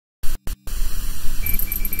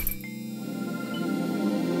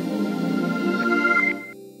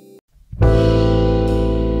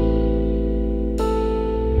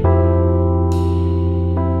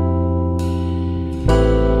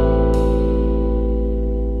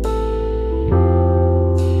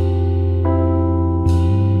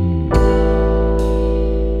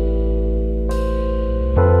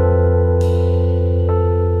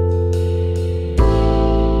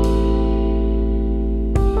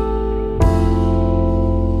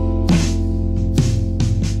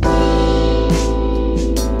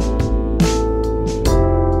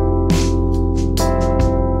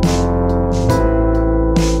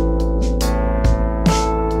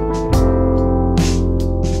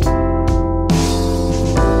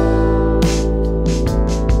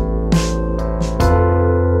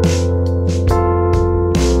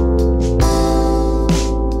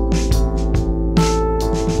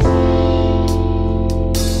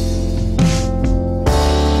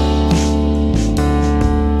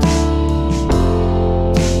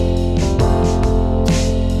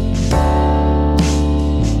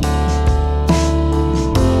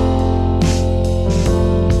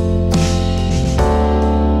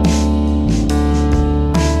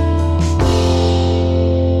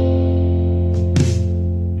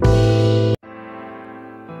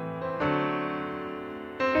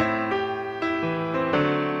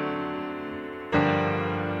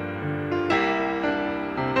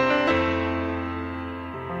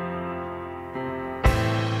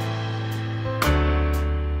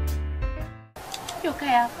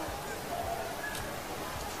hapa.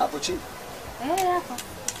 Hapo chini? Hapa.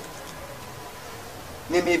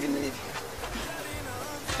 Mimi hivi nilivyo.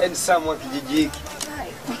 Handsome wa kijiji hiki.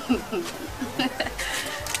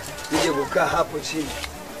 Nije kukaa hapo chini.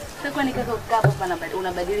 Sasa kwa nikaka kukaa hapo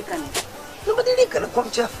unabadilika nini? Unabadilika na kuwa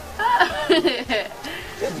mchafu.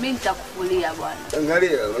 Mimi nitakufulia bwana.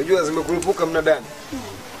 Angalia, unajua zimekulipuka mnadani.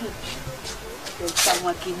 Handsome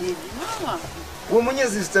wa kijiji. Wewe mwenyewe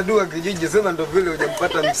sistadua kijiji sema ndio vile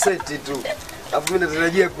hujampata mseti tu. Alafu mimi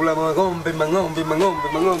natarajia kula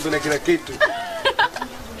mang'ombe na kila kitu.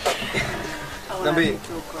 Nambi.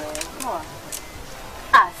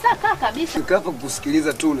 Saka kabisa. Nikaapa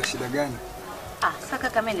kukusikiliza tu una shida gani? Saka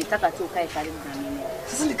kama nitaka tu ukae karibu na mimi.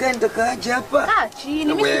 Sasa nikae nitakaaje hapa? Kaa chini,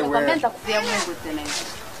 mimi nimekwambia nitakufia Mungu tena.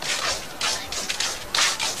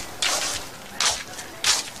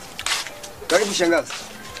 Karibu shangazi.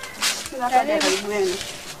 Karibu wewe.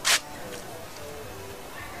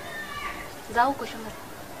 Za huko shangazi.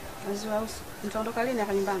 Mziwa usi. Mtaondoka lini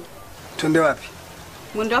hapa nyumbani? Twende wapi?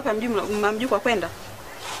 Mwende wapi mjumla kwa kwenda?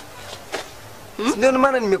 Ndio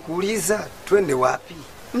maana nimekuuliza twende wapi?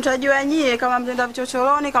 Mtajua nyie kama mtenda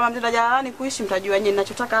vichochoroni, kama mtenda jalalani kuishi mtajua nyie.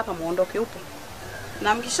 Ninachotaka hapa muondoke upo.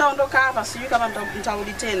 Na mkishaondoka hapa sijui kama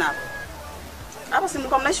mtarudi tena hapa. Hapa si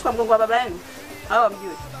mlikuwa mnaishi kwa mgongo wa baba yenu? Hao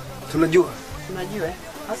mjue. Tunajua. Tunajua.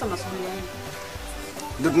 Sasa mnasubiri nini?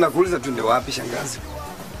 Ndio tunakuuliza twende wapi shangazi?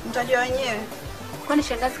 Mtajua wenyewe. Kwani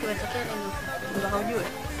shangazi kimetokea nini? Ndio hujue.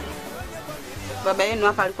 Baba yenu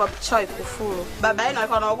hapa alikuwa mchawi kufuru. Baba yenu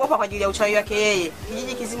alikuwa anaogopa kwa ajili ya uchawi wake yeye.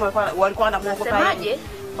 Kijiji kizima walikuwa wanamuogopa yeye. Semaje?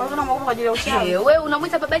 Walikuwa wanamuogopa kwa ajili ya uchawi. Wewe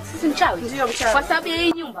unamwita baba yetu sisi mchawi? Ndio mchawi. Kwa sababu ya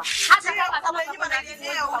hii nyumba. Hata kama nyumba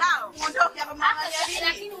nalieneo unao. Muondoke hapa mwangalia.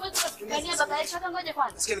 Lakini wewe unakufanyia baba yetu hata ngoja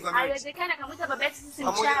kwanza. Haiwezekani akamwita baba yetu sisi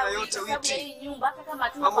mchawi. Pamoja na yote witi. Hii nyumba hata kama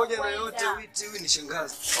tu. Pamoja na yote witi huyu ni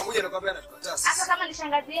shangazi. Pamoja na kwamba anatukataa sisi. Hata kama ni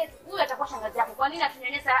shangazi yetu, huyu atakuwa shangazi yako. Kwa nini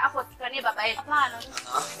atunyanyasa afu atukanie baba yetu? Hapana.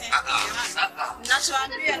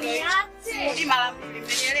 Ninachoambia ni sirudi mara mbili,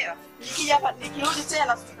 mmenielewa? Nikija hapa nikirudi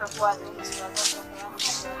tena tutakuaje?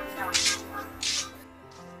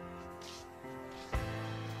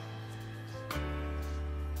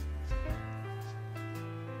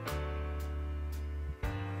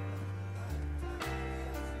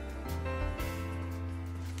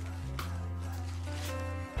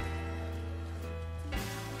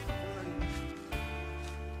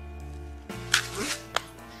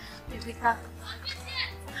 Vika.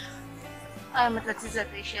 Haya matatizo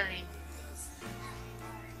yataisha lini?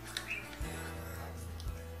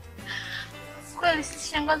 Kweli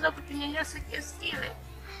sisi shangazi wa kutunyanyasa kiasi kile.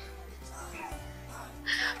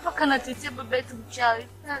 Mpaka natetea baba yetu mchawi.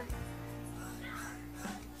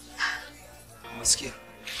 Umesikia?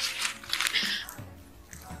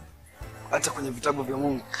 Hata kwenye vitabu vya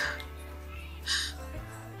Mungu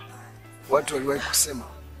watu waliwahi kusema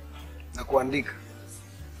na kuandika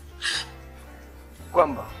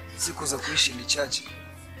kwamba siku za kuishi ni chache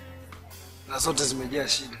na zote zimejaa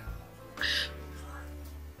shida.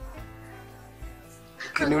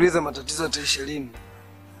 Ukiniuliza matatizo yataisha lini,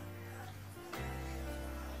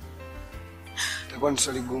 itakuwa ni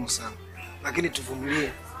swali gumu sana, lakini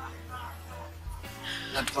tuvumilie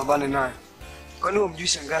na tupambane nayo. Kwani humjui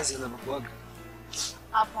shangazi anapokuaga?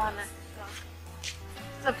 Hapana.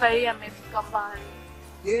 Safari amefika mbali.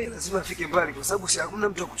 Yeye lazima afike mbali kwa sababu si hakuna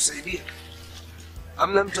mtu wa kutusaidia.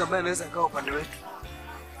 Hamna mtu ambaye anaweza kaa upande wetu.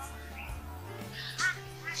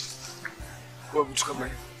 Kwa vitu kama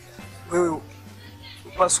hivyo. Wewe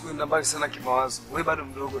upaswi kwenda mbali sana kimawazo. Wewe bado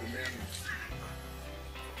mdogo duniani.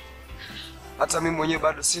 Hata mimi mwenyewe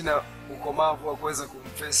bado sina ukomavu wa kuweza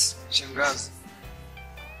kumface shangazi.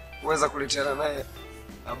 Kuweza kuleteana naye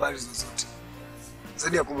habari zozote.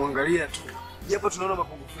 Zaidi ya kumwangalia tu. Japo tunaona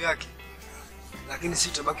mapungufu yake. Lakini si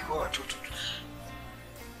tutabaki kwa watoto tu.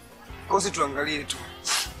 Kwa sisi tuangalie tu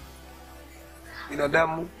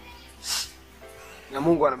binadamu na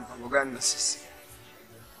Mungu ana mpango gani na sisi.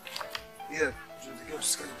 Tunatakiwa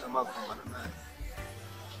tusikate tamaa kupambana naye.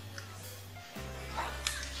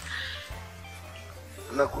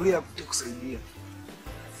 Nakulia apate kusaidia.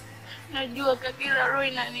 Najua kabila roho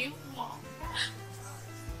inaniuma.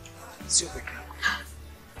 Sio peke yako.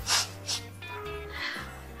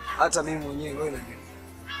 Hata mimi mwenyewe roho inaniuma.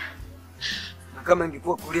 Na kama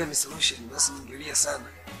ingekuwa kulia ni solution basi ningelia sana.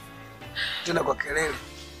 Tena kwa kelele.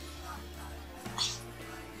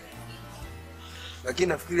 Lakini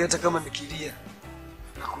nafikiri hata kama nikilia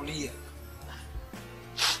na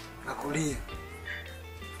kulia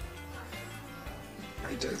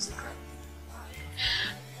haitawezekana.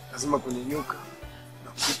 Lazima kunyanyuka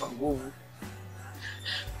na kujipa nguvu.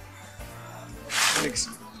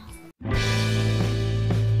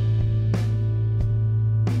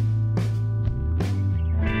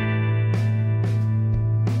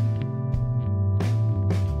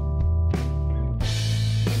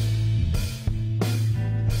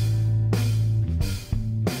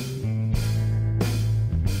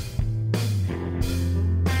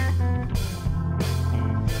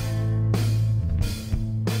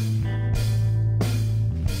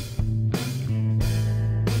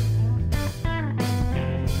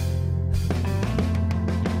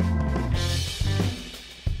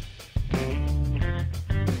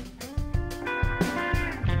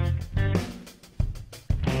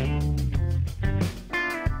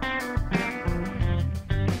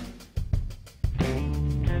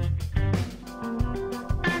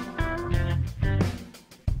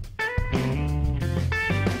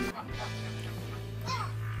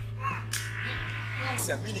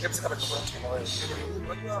 siamini kabisa kama nitakuwa na wewe.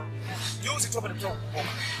 Unajua juzi tu hapa nimetoka kukoka.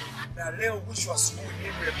 Na leo mwisho wa asubuhi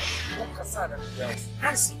nimekumbuka sana ndugu yangu.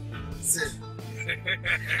 Hasi. Sasa.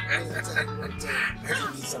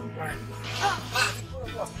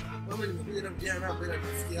 Mama nimekuja na mjana hapa ila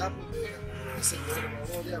nifikia hapo. Nasema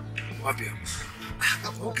moja hapo. Wapi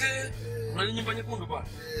hapo? Okay. Una nyumba nyekundu bwana?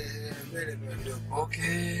 Mbele ndio.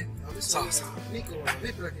 Okay. Sawa sawa. Niko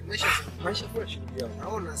vipi lakini maisha fresh ndio.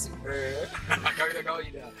 Naona si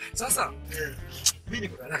kawaida. Sasa mimi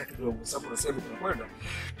niko haraka kidogo sababu nasema tunakwenda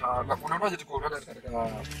na kuna maji tuko katika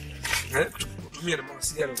kutumia na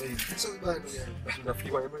mawasiliano zaidi. Sasa bado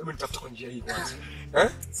tunafikiri mimi nitafuta kwa njia hii kwanza.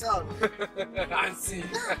 Sawa. Ansi.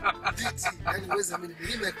 Yaani wewe mimi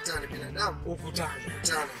nimekutana binadamu ukutana.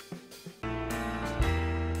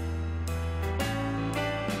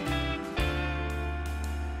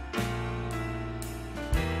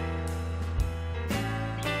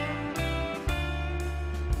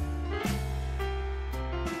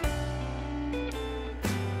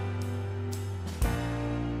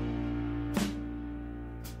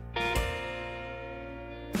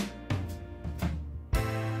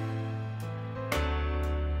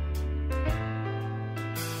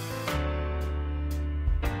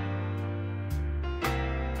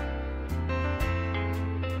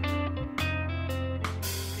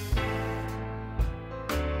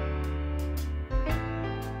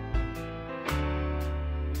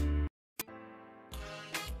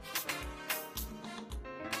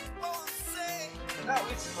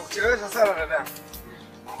 Kuchelewesha sana dada.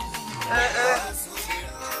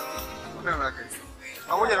 Unaona kazi.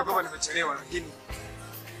 Pamoja na kwamba nimechelewa lakini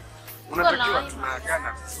unatakiwa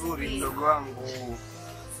tunaagana vizuri mdogo wangu.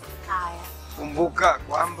 Haya. Kumbuka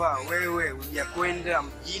kwamba wewe hujakwenda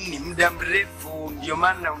mjini muda mrefu ndio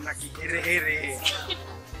maana una kiherehere.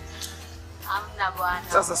 Hamna bwana.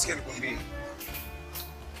 Sasa sikia nikwambie.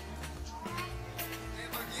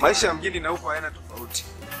 Maisha ya mjini na huko hayana tofauti.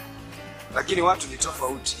 Lakini watu ni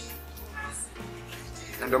tofauti.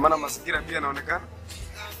 Na ndio maana mazingira pia yanaonekana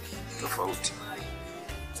tofauti.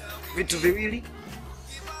 Vitu viwili.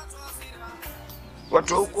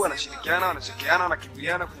 Watu huku wanashirikiana, wanachekeana,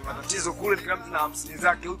 wanakimbiana kwenye matatizo kule kila mtu na hamsini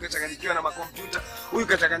zake. Huyu kachanganyikiwa na makompyuta, huyu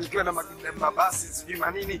kachanganyikiwa na mabasi, sijui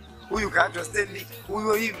manini, huyu kaachwa stendi,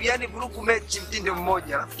 huyu hivi, yani vurugu mechi mtindo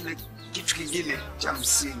mmoja. Alafu kile kitu kingine cha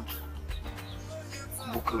msingi.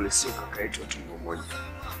 Kumbuka ule sio kaka yetu wa tumbo moja.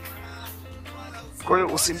 Kwa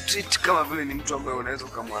hiyo usimtreat kama vile ni mtu ambaye unaweza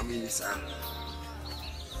ukamwamini sana.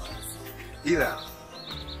 Ila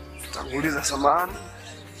tanguliza samahani,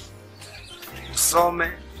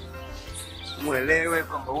 usome, muelewe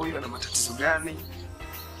kwamba huyu ana matatizo gani,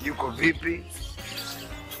 yuko vipi.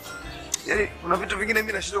 Yaani kuna vitu vingine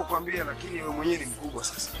mimi nashindwa kukuambia lakini wewe mwenyewe ni mkubwa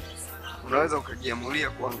sasa. Unaweza ukajiamulia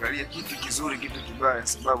kuangalia kitu kizuri, kitu kibaya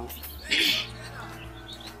sababu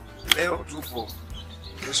leo tupo,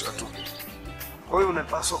 kesho hatupo. Kwa hiyo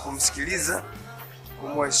unapaswa kumsikiliza,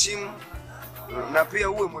 kumheshimu na pia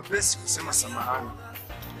uwe mwepesi kusema samahani.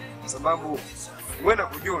 Sababu wewe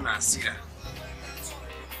unakujua una hasira.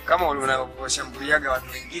 Kama unawashambuliaga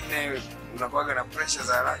watu wengine, unakuwa na pressure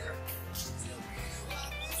za haraka.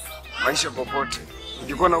 Maisha popote.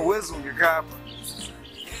 Ungekuwa na uwezo ungekaa hapa.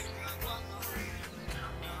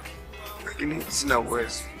 Lakini sina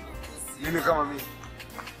uwezo. Mimi kama mimi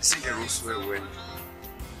singeruhusu wewe uende.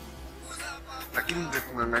 Lakini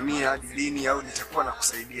nitakung'ang'ania hadi lini au nitakuwa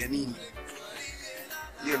nakusaidia nini?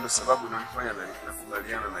 Hiyo ndio sababu inanifanya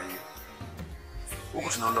nakubaliana na hiyo. Huko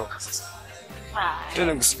tunaondoka sasa.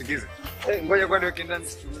 Tena nikusindikize. Ngoja kwani weke ndani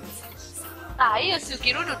siku. Hiyo si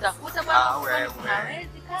ukirudi utakuta bwana. Wewe.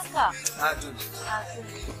 Hawezi kaka. Tu.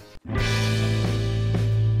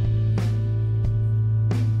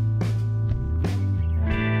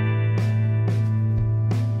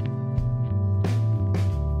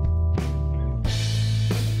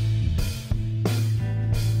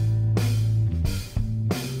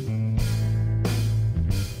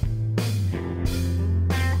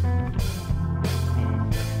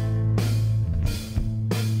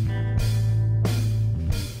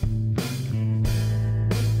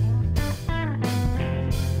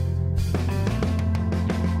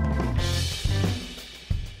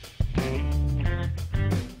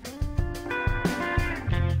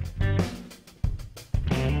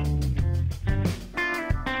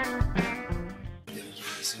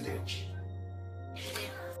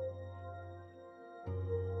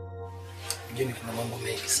 Mjini kuna mambo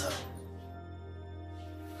mengi sana.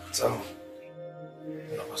 Sawa.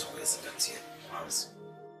 Unapaswa kuyazingatia kwanza.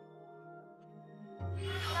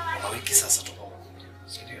 Kwa wiki sasa tuko pamoja.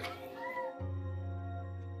 Ndio.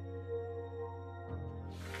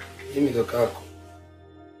 Mimi kaka yako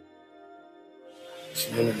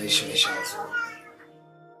Nione naishi maisha mazuri.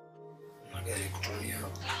 Magari kutumia.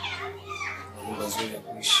 Nyumba nzuri ya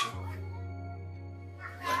kuishi.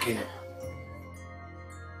 Lakini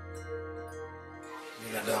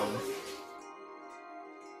binadamu,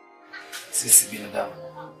 sisi binadamu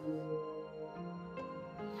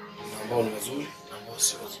ambao ni wazuri na ambao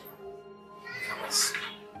si wazuri. Basi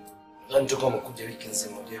nadhani toka umekuja wiki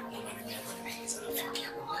nzima je, kuna mimi hapa nimeingiza rafiki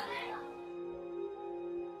yako.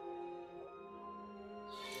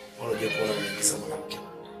 Unajua kuna nimeingiza mwanamke.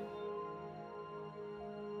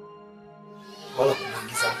 Wala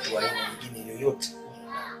kuingiza mtu wa aina nyingine yoyote.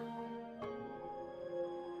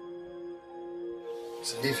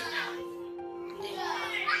 Ndivyo.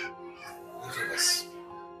 Ndivyo basi.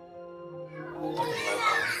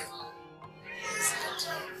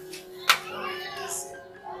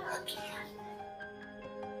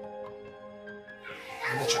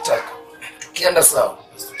 Ninachotaka tukienda sawa,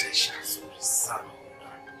 basi tutaishi vizuri sana.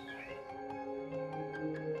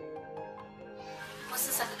 Kwa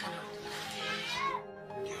sasa kaka.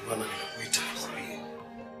 Ndio maana nimekuita kwa hiyo.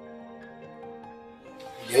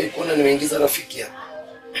 Hujawahi kuona nimeingiza rafiki hapa.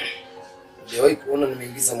 Hujawahi kuona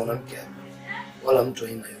nimeingiza mwanamke hapa. Wala mtu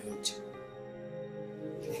aina yoyote.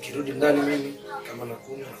 Nikirudi ndani mimi kama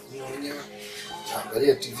nakunywa mwenyewe.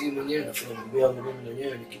 Naangalia TV mwenyewe, nafanya mambo yangu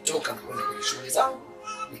mwenyewe, nikitoka na kwenda kwenye shughuli zangu.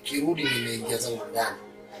 Nikirudi nimeingia zangu ndani.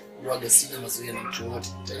 Huaga sina mazoea na mtu yoyote.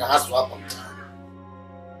 Tena haswa hapa mtaani.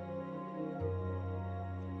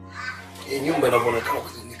 Hii nyumba inavyoonekana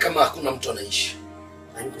ni kama hakuna mtu anaishi.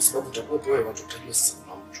 Na kwa sababu utakuwa wewe watu utajua sasa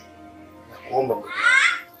kuna mtu. Na kuomba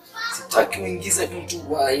sitaki uingize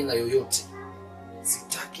mtu wa aina yoyote.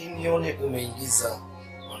 Sitaki nione umeingiza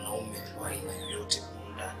mwanaume wa aina yoyote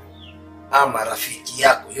ndani. Ama rafiki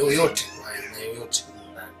yako yoyote wa aina yoyote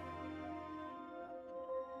ndani.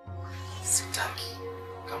 Sitaki.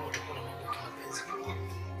 Kama utakuwa na mambo ya kimapenzi kwa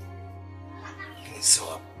ni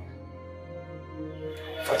sawa.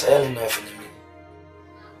 Fuata yale ninayofanya mimi.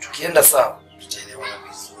 Tukienda sawa, tutaelewana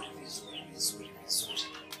vizuri.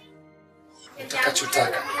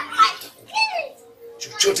 Utakachotaka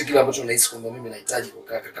chochote kile ambacho unahisi kwamba mimi nahitaji kwa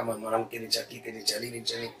kaka, kama mwanamke ni cha kike ni cha nini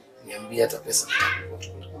niambie, hata pesa nitakupa.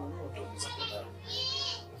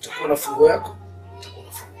 Utakuwa na fungo yako, utakuwa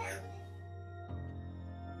na fungo yako.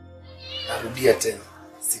 Narudia tena,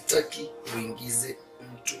 sitaki uingize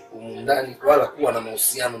mtu humu ndani wala kuwa na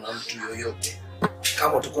mahusiano na mtu yoyote.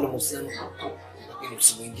 Kama utakuwa na mahusiano huko, lakini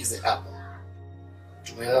usimuingize hapa.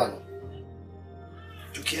 Tumeelewana?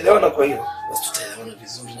 Tukielewana kwa hiyo, basi tutaelewana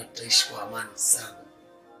vizuri na tutaishi kwa amani sana.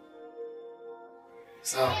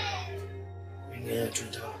 Sawa? Mimi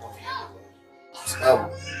tunataka kukwambia kwa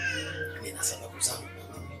sababu mimi na sababu zangu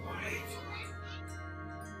kwa hivyo.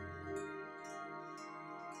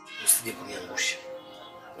 Usije kuniangusha.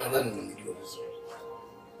 Nadhani unanijua vizuri.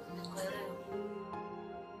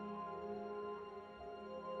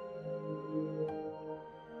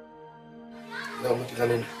 Ndio mpika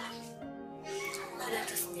nini?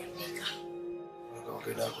 Hata sijapika.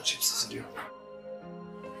 Okay, dawa kwa chips ndio.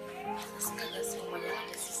 Sasa kaka siku moja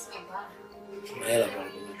hata sisi mbaya. Tunahela kwa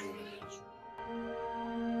ndugu.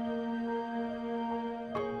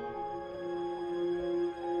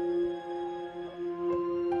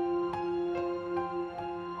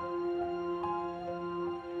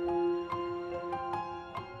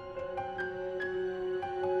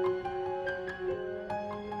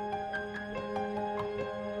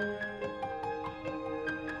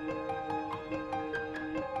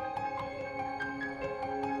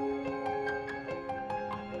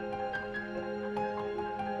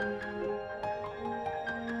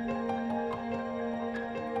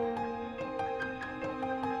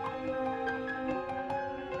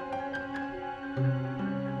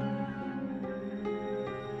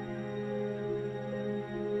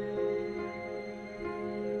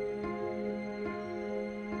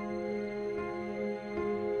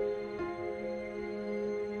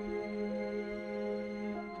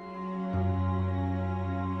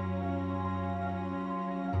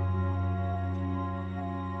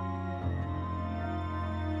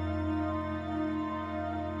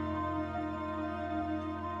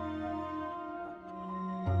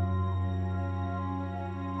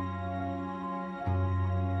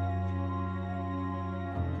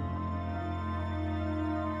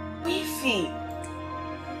 Wifi.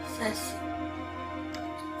 Sasa.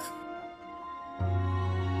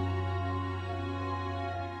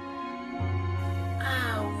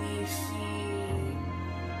 Wifi.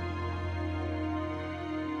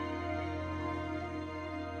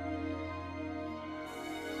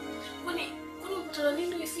 Kwani mtoto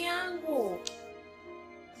nini wifi yangu?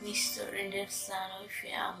 Ni story ndefu sana wifi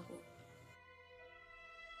yangu.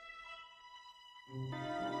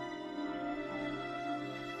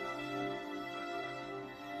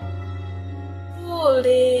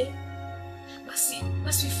 Pole.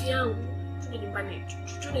 Basi wifi yangu,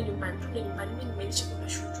 twende nyumbani. Mimi nimeisha kwenda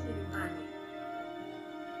shule, twende nyumbani.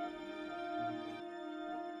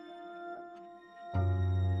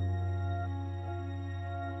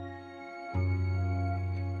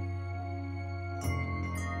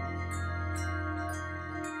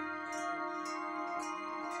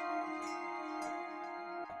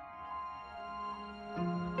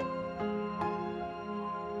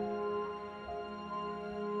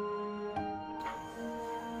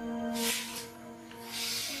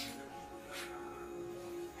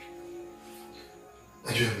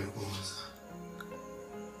 Najua nimekuuza.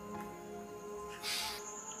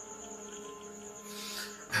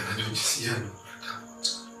 Na najua jinsi gani unataka.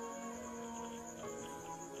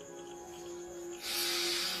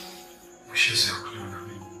 Mwisho kuniona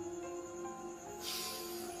mimi.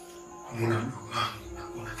 Kumwona mdogo wangu na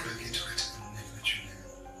kuona kila kitu katika dunia kinachoendelea.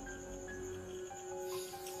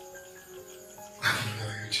 Lakini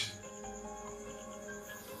leo yote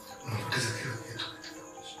unapoteza kila kitu katika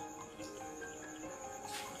maisha.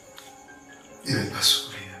 Inapaswa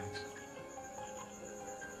kulia.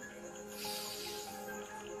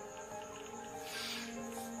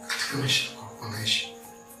 Katika maisha kwa naishi,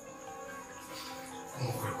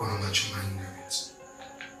 Mungu alikuwa na matumaini na vitu.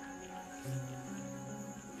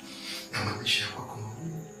 Na maisha yako kwa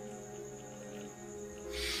Mungu.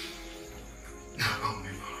 Na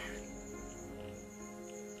Maumivu.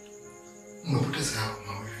 Umepoteza hapo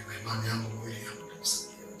Maumivu kwa imani yangu mwili yangu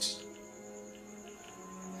kusaidia yote.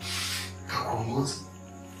 Kakuongoza.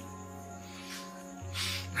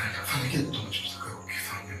 Na nikafanya kile kitu unachotaka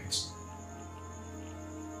kukifanya hicho.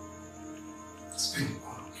 Sipendi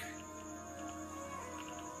kuondoka.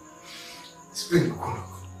 Sipendi kuondoka.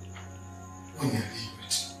 Mwenye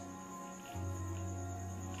aliyeweti.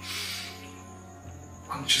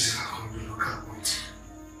 Kwa mchuzi lako mdondoka mwiti.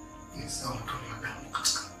 Ni sawa mtoni wa damu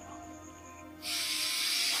katika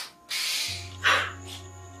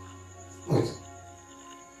mwiti.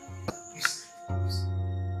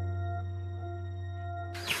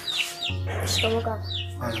 Shikamoo kaka.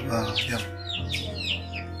 Jambo.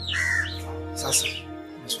 Sasa,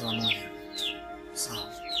 masuala moja. Sawa.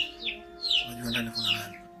 Unajua ndani kuna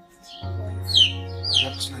nani?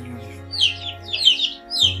 Hapo tunajua hivi.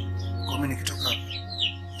 Kwa mimi nikitoka hapa,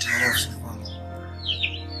 nitaenda ofisini kwangu.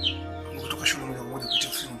 Nikitoka shule moja kwa moja kupitia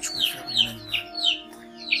ofisini mchukue fia kwenye nani.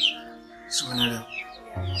 Sio unaelewa?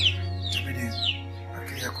 Itabidi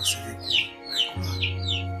akili yako sije kuwa.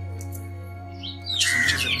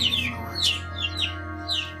 Mchezo mwingine na waache.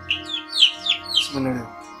 Sio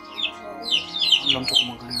unaelewa? Hamna mtu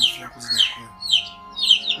kumwangalia fia yako zile yako.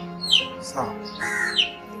 Sawa.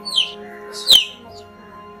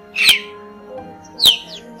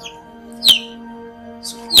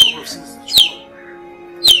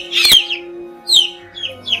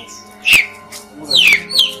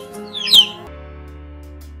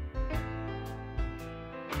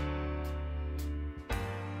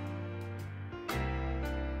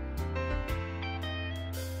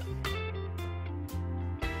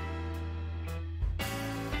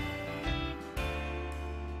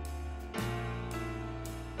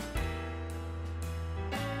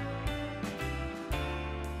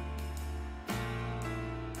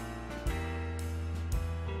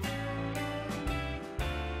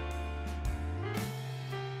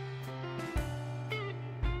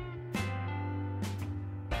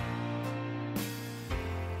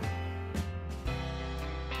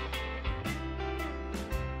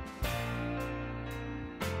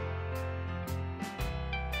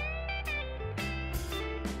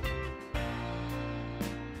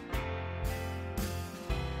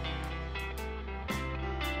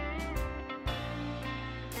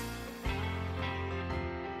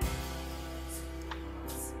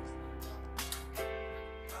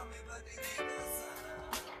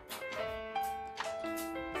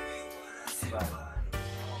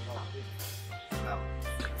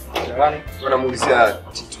 Gani? Wanamuulizia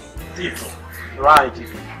Tito. Tito. Right,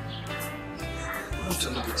 Tito. Mtu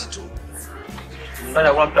anaitwa Tito. Ndani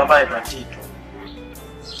kuna mtu ambaye anaitwa Tito.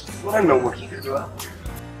 Mbona nina uhakika?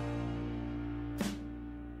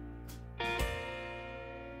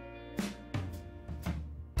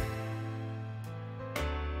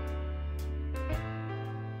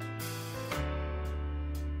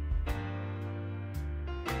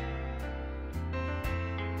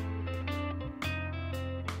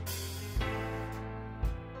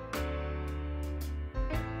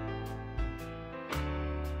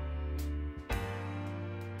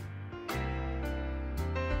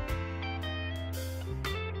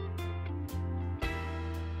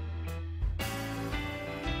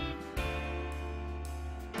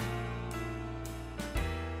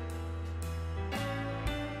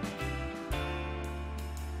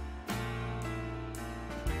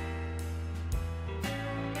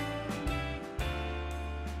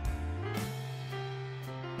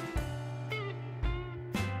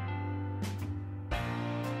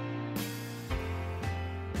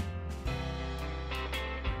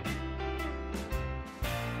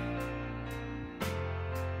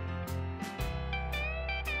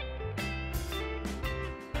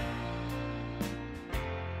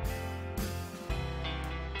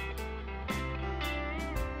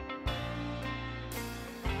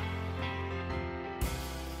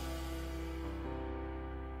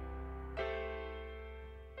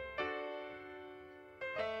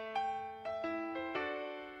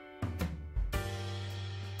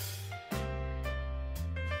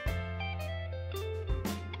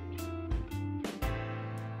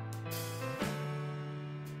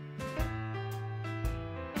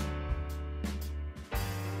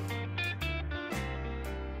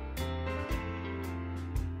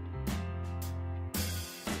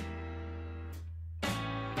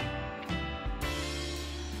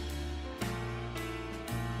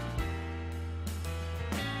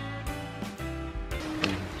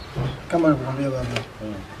 Kama nilivyokuambia baba.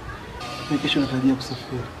 Kesho natarajia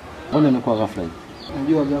kusafiri. Mbona imekuwa ghafla hivi?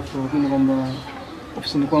 Najua ghafla lakini kwamba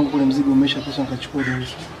ofisini kwangu kule mzigo umeshapaswa nikachukua Dar es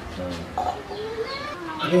Salaam.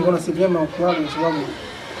 Lakini kuna si vyema kulala kwa sababu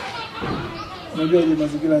unajua ile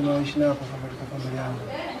mazingira yanayoishi nayo katika familia yangu.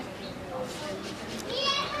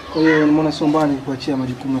 Kwa hiyo nimeona sio mbaya kuachia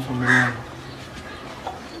majukumu ya familia yangu.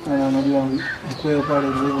 Na najua mkweo pale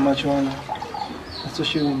ndio macho ana.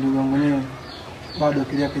 Sio ndugu yangu mwenyewe bado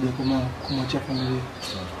akili yake haijakomaa kumwachia familia.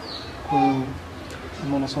 Kwa hiyo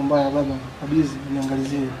nimeona sio mbaya baba kabisa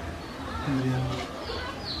niangalizie familia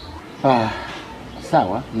yangu.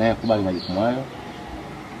 Sawa, naye kubali majukumu hayo.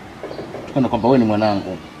 Tukana kwamba wewe ni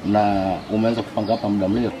mwanangu na umeanza kupanga hapa muda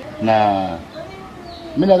mrefu. Na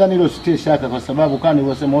mimi nadhani hilo sitie shaka kwa sababu kama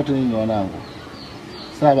nilivyosema wote ni wanangu.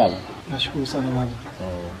 Sawa baba? Nashukuru sana baba.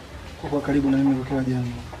 Kwa kuwa karibu na mimi kwa kila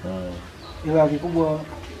jambo. Ila kikubwa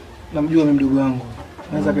namjua mimi mdogo wangu.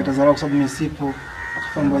 Naweza katazarau kwa sababu mimi sipo.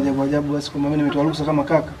 Akafanya ajabu basi kwa mimi nimetoa ruhusa kama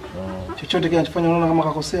kaka. Chochote kile anachofanya unaona kama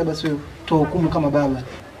kakosea basi wewe toa hukumu kama baba.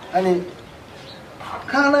 Yaani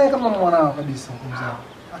kaa naye kama mwanao kabisa mzao.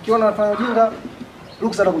 Akiona anafanya ujinga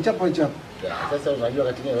ruhusa na kuchapa wewe chapa. Sasa unajua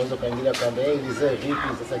katika unaweza kaingilia kwamba yeye mzee vipi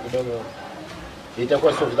sasa kidogo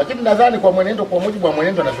itakuwa sio. Lakini nadhani kwa mwenendo kwa mujibu wa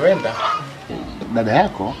mwenendo anavyoenda dada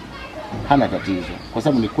yako hana tatizo. Kwa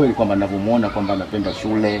sababu ni kweli kwamba ninavyomuona kwamba anapenda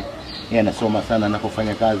shule, yeye anasoma sana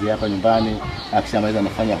anapofanya kazi hapa nyumbani, akishamaliza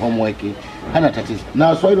anafanya homework, hana tatizo. Na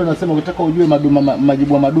Waswahili wanasema ukitaka ujue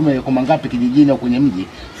majibu ya madume yako mangapi kijijini au kwenye mji,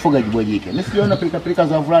 fuga jibu jike. Mimi sijaona pilika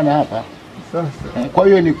za vulana hapa. Sasa kwa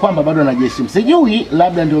hiyo ni kwamba bado anajiheshimu. Sijui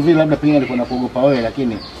labda ndio vile labda pengine alikuwa anakuogopa wewe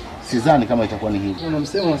lakini sidhani kama itakuwa ni hivi.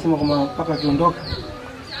 Unasema kwamba mpaka akiondoka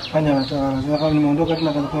fanya anataka. Lazima kama nimeondoka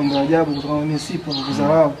tena kaanza kuwa mambo ya ajabu kutoka mimi sipo kwa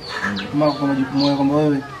kudharau. Kama kwa majukumu yako kwamba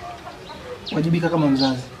wewe wajibika kama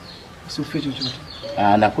mzazi. Usifiche chochote.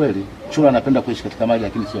 Na kweli Chula anapenda kuishi katika maji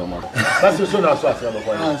lakini sio moto. Basi usio na wasiwasi baba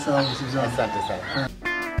kwa hiyo. Sawa, asante sana.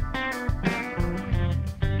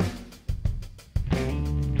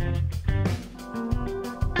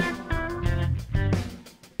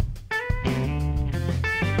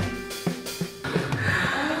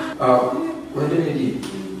 Wengine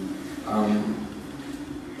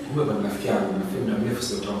huwa bado nafikia muda mrefu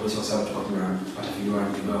sio tutambulisha kwa sababu tulikuwa tunapata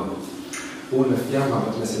vinywaji kidogo. Huwa nafikia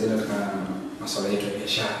hapa tunasaidia katika masuala yetu ya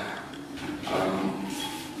biashara.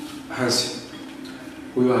 Hansi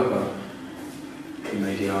huyo hapa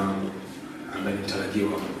ni idea wangu ambaye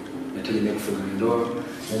nitarajiwa nategemea kufunga ndoa.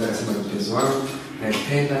 Naweza kusema ni mpenzi wangu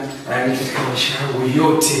naipenda na katika maisha yangu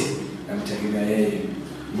yote namtegemea yeye.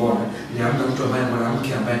 Mbona ni hamna mtu ambaye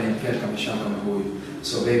mwanamke ambaye anampenda katika maisha yangu kama huyu.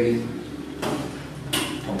 So baby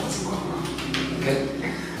okay.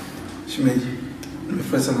 Shemeji,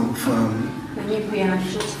 nimefurahi sana kufahamu. Na mimi pia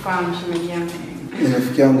nakufahamu shemeji yangu. Ni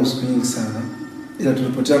rafiki yangu siku nyingi sana. Ila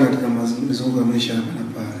tulipotana katika mizunguko ya maisha hapa na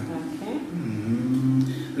pale. Okay.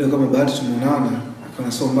 Leo kama bahati tumeonana,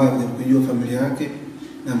 akaona sio mbaya kuja kujua familia yake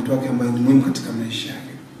na mtu wake ambaye ni muhimu katika maisha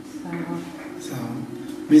yake. Sawa.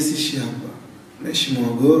 Mimi siishi hapa. Naishi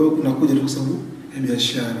Morogoro, nakuja tu kwa sababu ya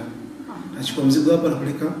biashara. Nachukua mzigo hapa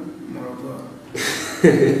napeleka Morogoro.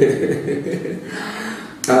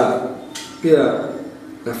 Pia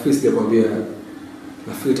nafikiri sijakwambia,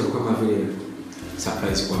 nafikiri itakuwa kama vile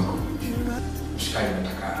surprise kwako. Mshikaji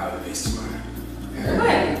nataka awe best man.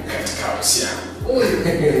 Katika uhusiano.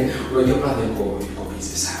 Unajua brother yuko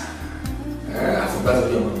busy sana. Afu brother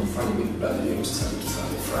ndio anafanya bibi brother yeye sasa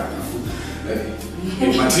fulani.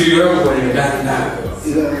 Material yangu kwenye ndani nayo.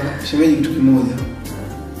 Ila shemeji kitu kimoja.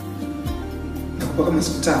 Nakupa kama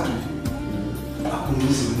siku 3 hivi.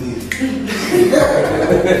 Akununuzi mwili.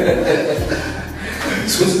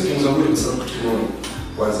 Siwezi kupunguza mwili kwa sababu kitu kimoja.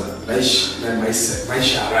 Kwanza naishi na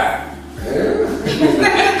maisha raha.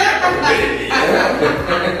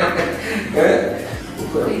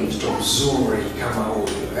 Uko ni mtoto mzuri kama huyo.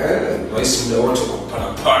 Naishi muda wote kwa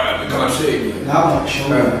kupana kama treni. Na hapo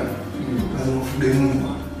nashauri lazima ufuge Mungu.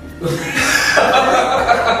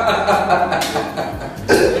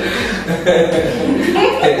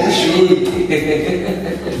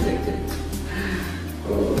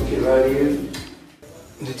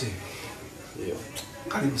 Ndete. Ndio.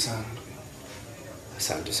 Karibu sana.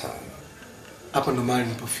 Asante sana. Hapa ndo mahali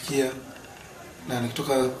nilipofikia na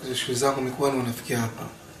nikitoka shule zangu mikoani unafikia hapa.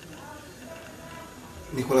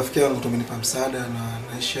 Niko rafiki yangu tumenipa msaada na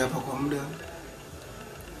naishi hapa kwa muda.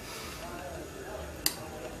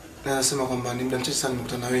 Na nasema kwamba ni muda mchache sana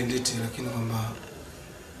nimekutana na wewe Ndete, lakini kwamba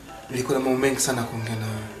nilikuwa na mambo mengi sana kuongea na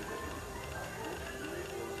wewe.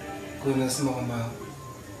 Kwa hiyo nasema kwamba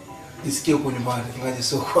nisikie huko nyumbani, ingaje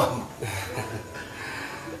sio kwangu.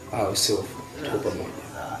 Sio tuko pamoja.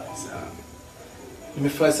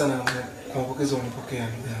 Nimefurahi sana kwa mapokezi unapokea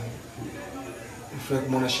ndugu yangu. Nimefurahi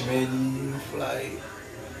kumwona shemeji, nimefurahi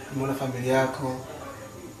kumwona familia yako.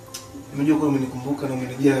 Nimejua kweli umenikumbuka na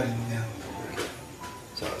umenijali ndugu yangu.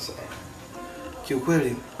 Sawa.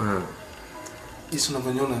 Kiukweli, jinsi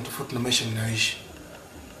unavyoniona tofauti na maisha ninayoishi.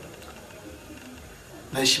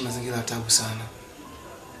 Naishi mazingira ya taabu sana.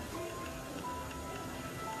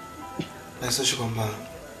 Na sio kwamba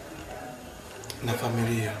na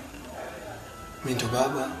familia. Mimi ndo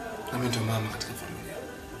baba na mimi ndo mama katika familia.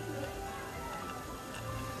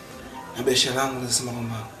 Na biashara yangu nasema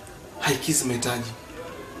kwamba haikizi mahitaji.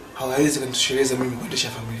 Hawawezi kunitosheleza mimi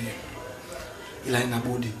kuendesha familia. Ila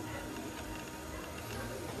inabudi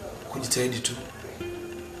kujitahidi tu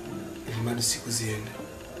ili mradi siku ziende.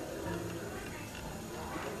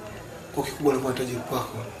 Kwa kikubwa nilikuwa nahitaji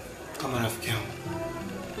kwako kama rafiki yangu.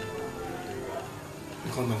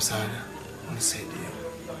 Nikomba msaada, unisaidie.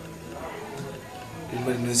 Ili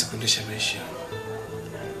mradi niweze kuendesha maisha.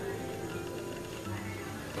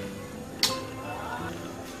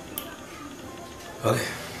 Okay.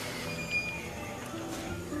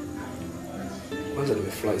 Kwanza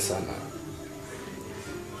nimefurahi sana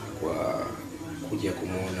kwa kuja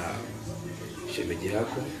kumuona shemeji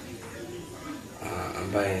yako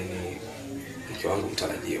ambaye ni mke wangu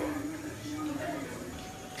mtarajiwa.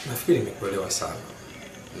 Nafikiri nimekuelewa sana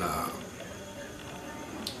na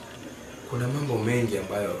kuna mambo mengi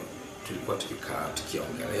ambayo tulikuwa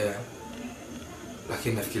tukiongelea,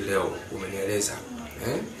 lakini nafikiri leo umenieleza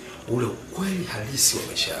ule ukweli halisi wa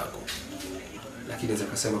maisha yako. Lakini naweza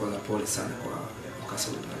kusema kwanza pole sana kwa mkasa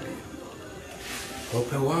ulioniambia. Kwa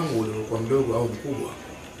upeo wangu uliokuwa mdogo au mkubwa,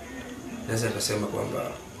 naweza kusema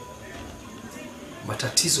kwamba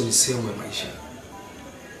matatizo ni sehemu ya maisha.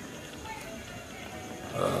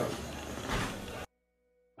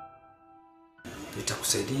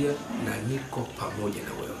 Nitakusaidia na niko pamoja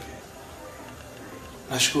na wewe.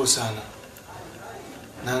 Nashukuru sana.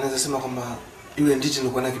 Na naweza sema kwamba yule ndiye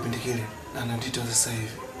nilikuwa naye kipindi kile na ndiye sasa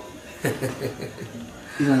hivi.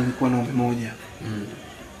 Ila nilikuwa na ombi moja.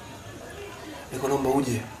 Nilikuwa naomba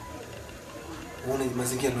uje uone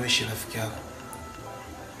mazingira ninayoishi rafiki yako.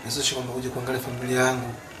 Nasema kwamba uje kuangalia familia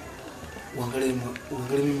yangu. Uangalie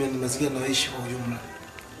mimi ni mazingira ninayoishi kwa ujumla.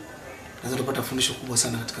 Naweza kupata fundisho kubwa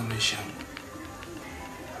sana katika maisha yangu.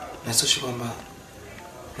 Nasema kwamba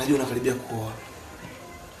najua unakaribia kuoa.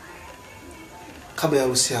 Kabla ya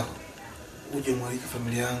harusi yako uje mwalike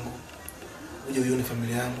familia yangu. Uje uione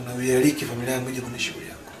familia yangu na uialike familia yangu ije kwenye shughuli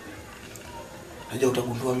yako. Najua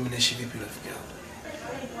utagundua mimi naishi vipi rafiki yangu.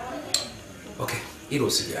 Okay, hilo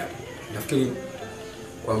usijali. Nafikiri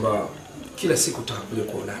kwamba kila siku tutakuja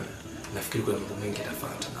kuonana. Nafikiri kuna mambo mengi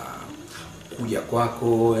yatafuata na kuja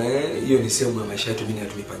kwako, hiyo ni sehemu ya maisha yetu, mimi na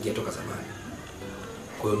tumipangia toka zamani.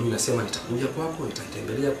 Kwa hiyo mimi nasema nitakuja kwako,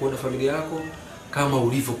 nitatembelea kuona familia yako kama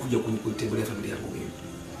ulivyokuja kunitembelea familia yangu mimi.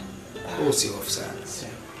 Usihofu sana.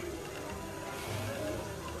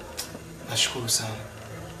 Nashukuru sana.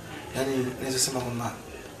 Yaani naweza sema kwamba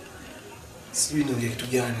sijui niongee kitu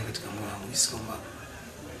gani katika moyo wangu. Jinsi kwamba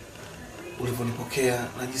ulivyonipokea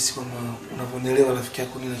na jinsi kwamba unavyonielewa rafiki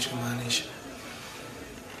yako ninachomaanisha.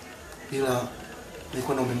 Ila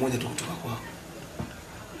nilikuwa na ombi moja tu kutoka kwako.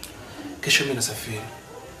 Kesho mimi nasafiri.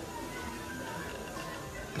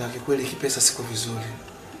 Na kikweli kipesa siko vizuri.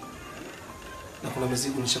 Na kuna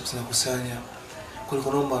mizigo nishakusanya. Kwa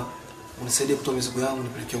hiyo naomba unisaidie kutoa mizigo yangu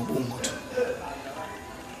nipeleke Bongo tu.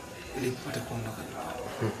 Ili nipate kuondoka.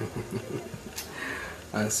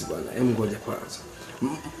 Ansi bwana, hebu ngoja kwanza.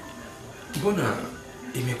 Mbona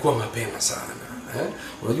imekuwa mapema sana?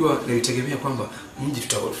 Unajua nilitegemea kwamba mji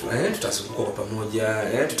tutazunguka kwa pamoja,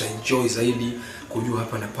 tutaenjoy zaidi, kujua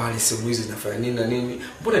hapa na pale sehemu hizi zinafanya nini na nini.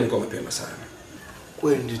 Mbona imekuwa mapema sana?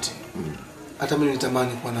 Kweli nditi. Hata mimi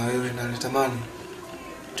nilitamani kuwa na wewe na nilitamani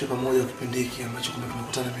tuwe pamoja kipindi hiki ambacho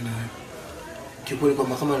tumekutana mimi na wewe. Kikweli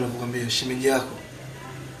kwamba kama nilivyokuambia shemeji yako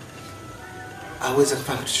hawezi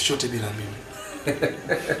kufanya kitu chochote bila mimi.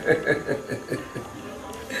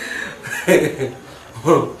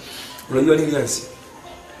 Unajua nini Nancy?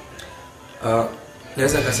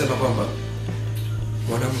 Naweza kusema kwamba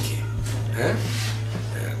mwanamke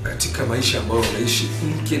katika maisha ambayo unaishi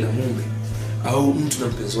mke na mume au mtu na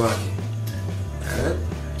mpenzi wake,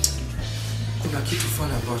 kuna kitu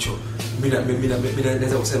fulani ambacho mimi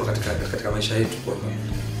naweza kusema katika maisha yetu kwamba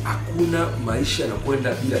hakuna maisha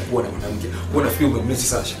yanakwenda bila kuwa na mwanamke. Wewe nafikiri umemisi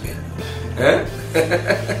sana shemeji.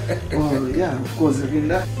 Oh yeah, of course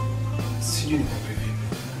Linda. Sijui ni vipi.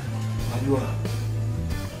 Unajua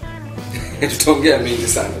tutaongea mengi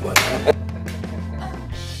sana bwana.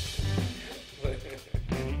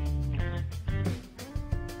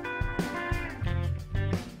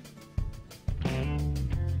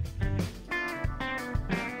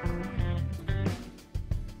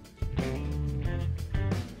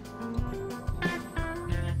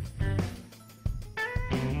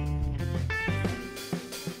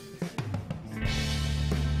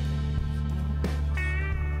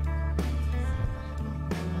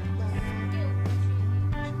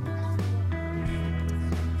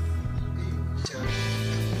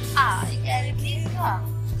 Sawa.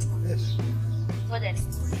 Ngoja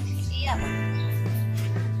nikusikie hapa.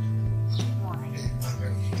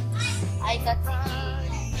 Haikatiki.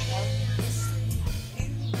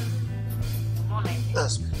 Isso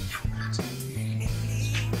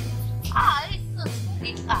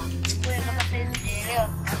significa. Wewe kama sielewa.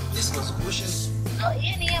 Yes, nazungusha. No,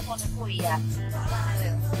 yeye hapo anakuja.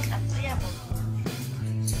 Wewe. Hapo.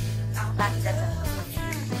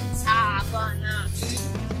 Ah, bwana.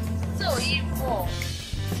 So hivyo.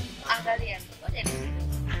 Angalia. Ngoja ni.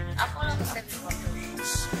 Hapo na kusema kwa.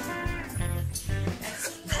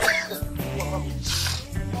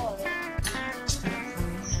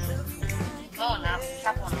 Bona,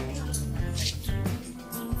 hapo na.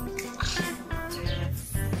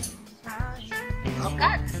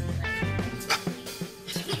 Okay.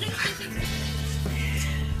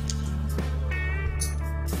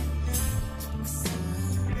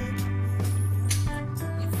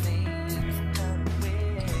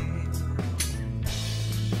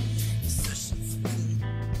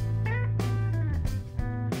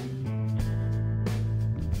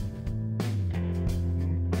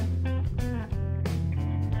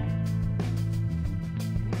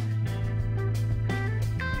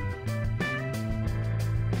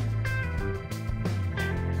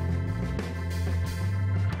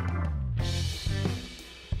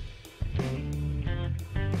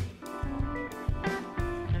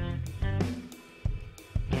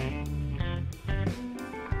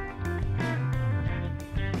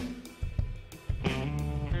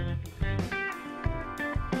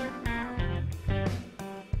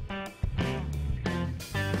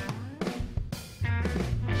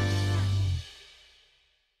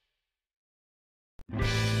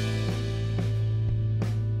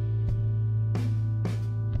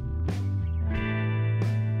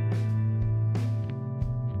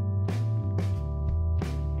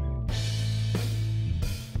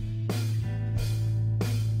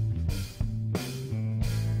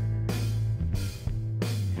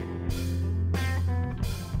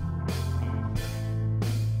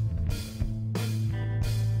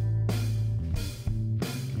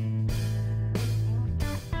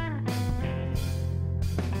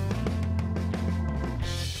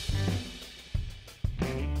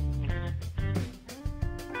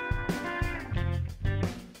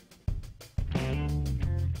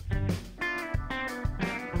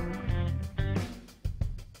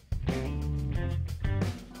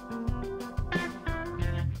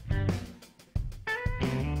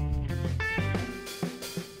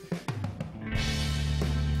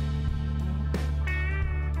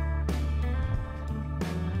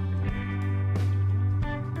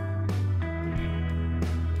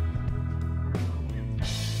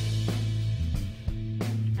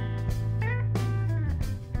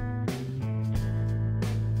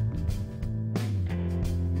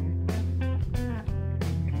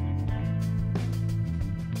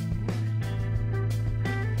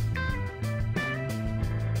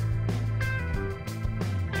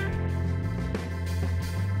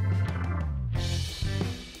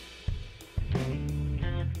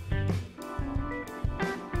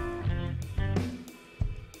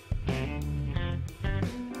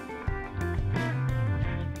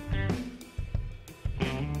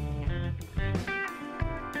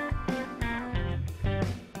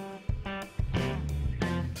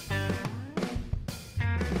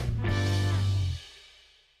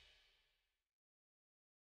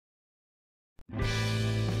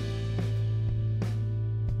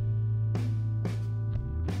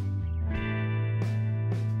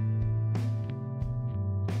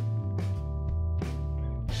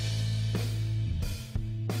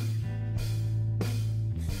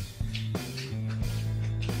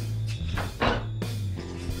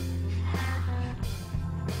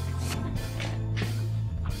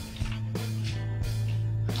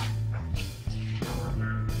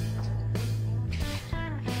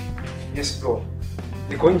 Yes bro.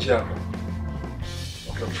 Niko nje hapa.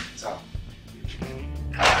 Okay, sawa.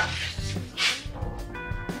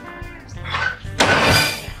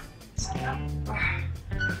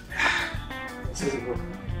 Sasa bro.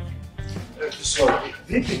 Sorry.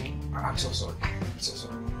 Vipi? I'm so sorry. So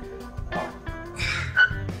sorry.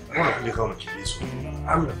 Mbona kuja unakimbizwa?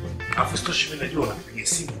 Amna. Afu sitoshi mimi najua unapiga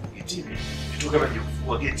simu getini. Kitu kama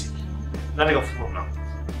kufungua geti. Nani kafungua mlango?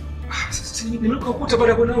 Sasa nimeruka ukuta baada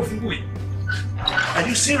ya kuona ufungui. Are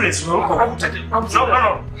you serious? Unaruka ukuta? No.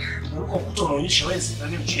 Unaruka ukuta unaonyesha wezi na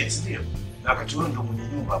nini njia, si ndio? Na wakati wewe ndio mwenye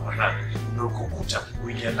nyumba hapa ndani. Unaruka ukuta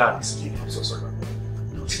uingia ndani, si ndio? So sorry.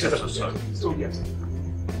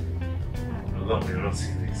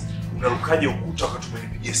 Unarukaje ukuta wakati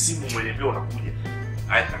umenipigia simu umeniambia unakuja?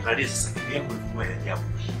 Angalia sasa gari yako ilikuwa ya ajabu.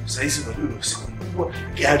 Sasa hizi unajua ni usiku mkubwa,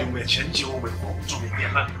 gari umeacha nje wewe umekuwa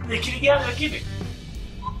kutumia na ni kile gari lakini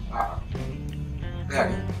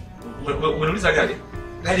gari. Umeuliza gari?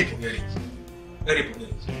 Gari ipo gari. Gari ipo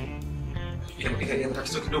gari. Ina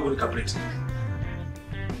tatizo kidogo ni carburetor.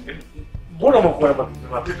 Mbona umekuwa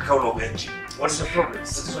mapepe kama unaogaji? What is the problem?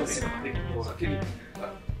 Tatizo ni sema lakini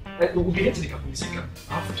ungeniacha nikapumzika.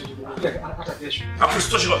 Alafu tutakuja hata kesho. Hapo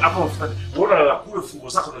sitoshe hapo mfano. Unaona la kule fungo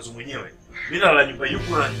zako nazo mwenyewe. Mimi na la nyumba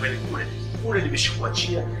yuko na nyumba ile kule. Kule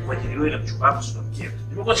nimeshakuachia kwa ajili wewe na mchumba wako sio mkia.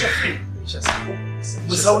 Nimekuachia free. Nishasikia.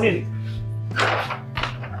 Usahau nini?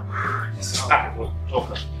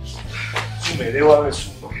 Toka. Umeelewa wewe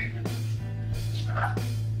sumbo.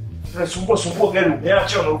 Sumbua gari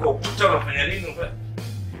umeacha unaruka ukuta unafanya nini?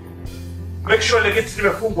 Make sure ile geti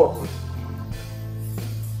limefungwa hapo.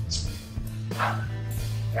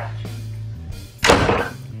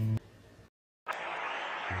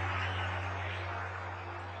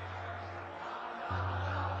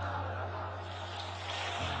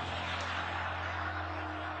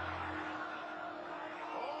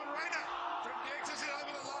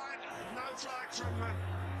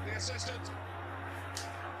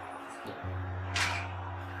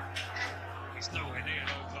 He's nowhere near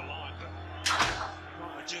over the line, but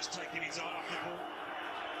might have just taken his eye off the ball.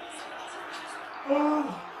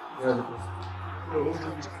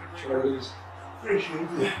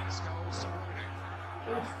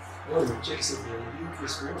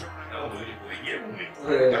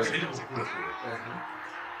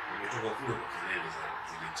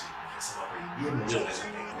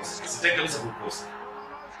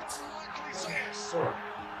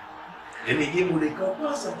 Yaani game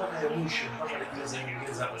ulikapasa mpaka ya mwisho mpaka dakika za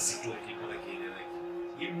nyongeza hapa sitoki kwa kieleweke.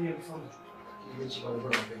 Game ni mfano tu. Mechi kwa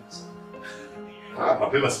bora kabisa.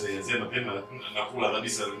 Mapema sijaanzia mapema nakula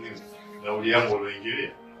kabisa nini. Nauli yangu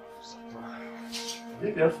walioingilia.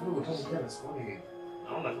 Vipi alafu wewe utaanza jana sikuoni.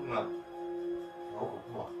 Naona kama hauko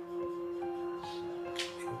poa.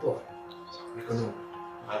 Poa. Niko ndio.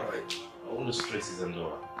 Alright. All stress za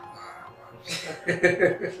ndoa.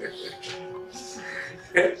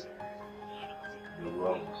 Ndugu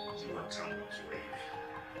wangu, sima tangu kiwa hivi.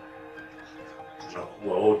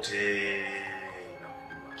 Tunakuwa wote na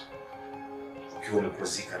kujua. Ukiwa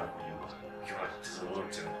umekozika na kujua. Ukiwa na tatizo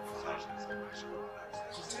lote na kufahamu.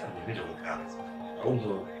 Sasa mimi ndio mkaanza. Au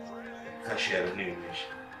ndo kashi ya nini mwisho.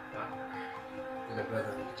 Ila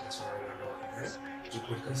brother ni kitu la ndoa.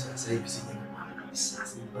 Tuko kwa sasa hivi si jambo kabisa.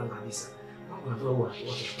 Si mpanga kabisa. Mambo ndio watu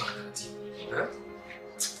wanapanga taratibu.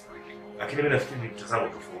 Lakini mimi nafikiri ni mtazamo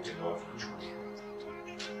tofauti na watu kuchukulia.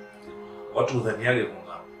 Watu udhaniage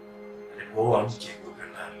kwamba alipooa mke kuweka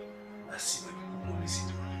ndani basi majukumu ni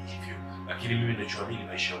sisi hivyo. Lakini mimi ninachoamini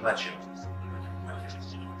maisha ya bachelor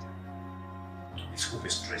isikupe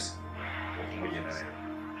stress kwa pamoja na wewe.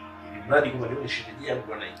 Ili mradi kama leo nishirijia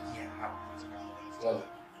mtu anaingia hapa. Wala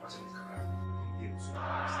wacha nikaa.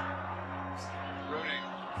 Running.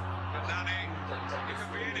 Nani? You can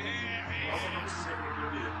be in here.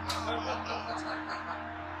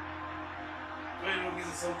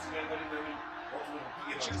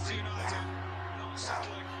 Manchester United, not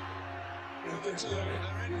settling. They're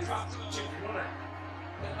in front of 9.4.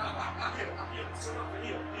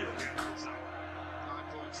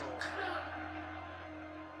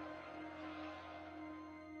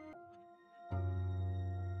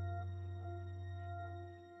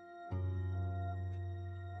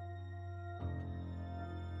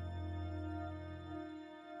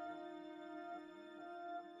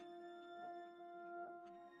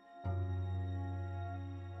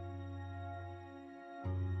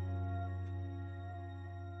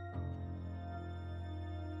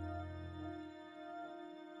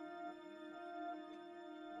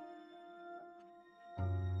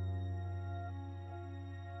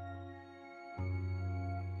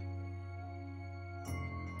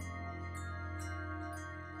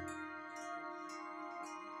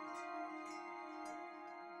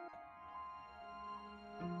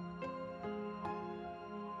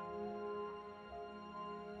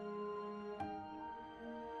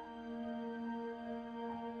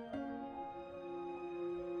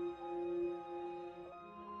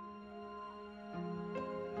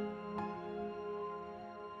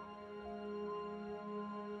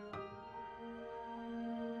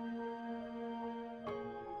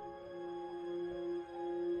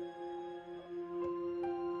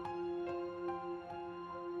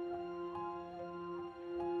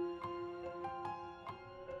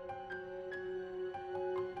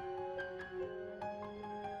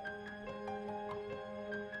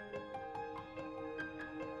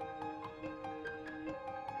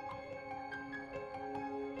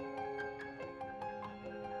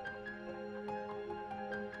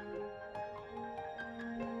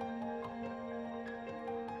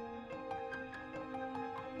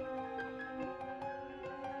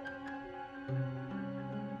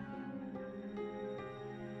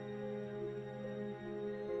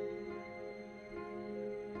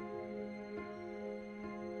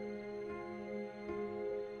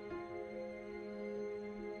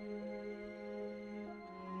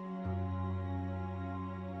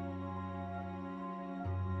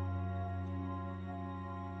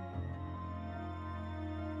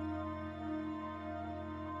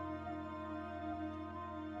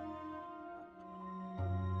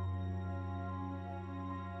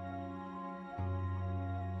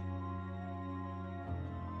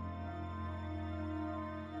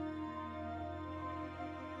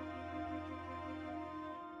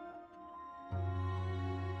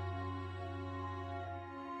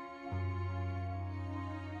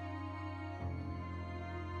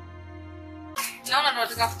 Naona ndo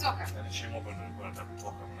nataka kutoka. Nishimo hapo ndo nilikuwa nataka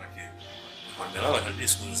kutoka manake. Kwa nilala hadi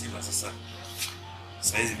siku nzima sasa.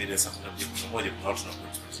 Sasa hizi mida saa 11 kuna watu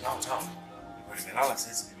wanakuja town. Kwa nimelala sasa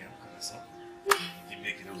hizi nimeamka sasa.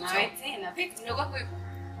 Kimbie kidogo. Na wewe tena vipi ndio kwako yupo?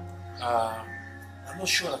 I'm not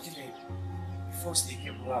sure lakini before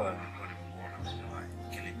sije kulala nilikuwa nimemuona.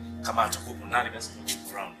 Lakini kama atakuwa ndani basi ndio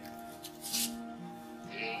around.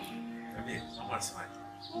 Niambie, kama unasemaje?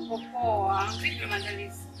 Uko poa. Vipi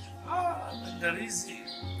maandalizi? Maandalizi.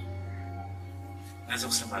 Naweza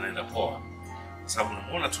kusema anaenda poa. Kwa sababu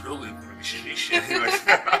unamuona tu dogo yuko na mishemishe.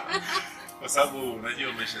 Kwa sababu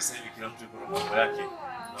unajua maisha sasa hivi kila mtu yuko na mambo yake.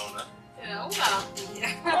 Unaona?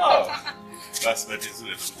 Basi bahati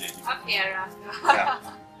nzuri tukujeje. Okay, rafiki.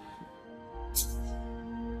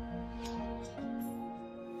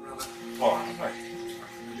 Poa, right.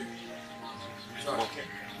 Okay.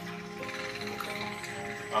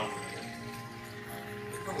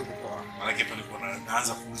 Maanake pale kuna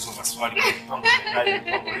naanza kuulizwa maswali kwa mpango gani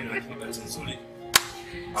mpango lile lakini bahati nzuri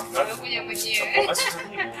Unakuja mwenyewe. basi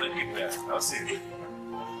tutajibu unajibu au si?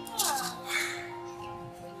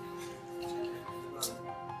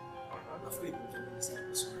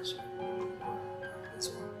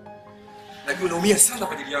 Lakini unaumia sana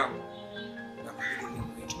kwa ajili yangu.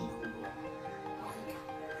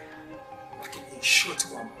 Lakini short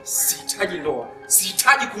kwamba sihitaji ndoa,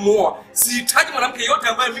 sihitaji kumuoa, sihitaji mwanamke yote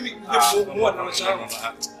ambaye mimi ningemuoa na maisha yangu.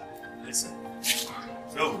 Listen.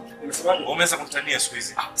 Dogo, umesemaje? Umeweza kutania siku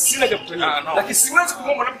hizi. Sina cha kutania. Lakini siwezi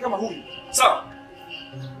kumuoa mwanamke kama huyu. Sawa?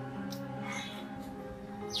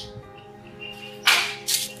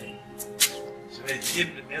 Shemeji,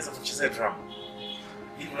 nimeweza kuchezea drama.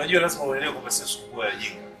 Unajua lazima uelewe kwamba sio siku ya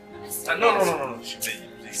jinga. No, shemeji,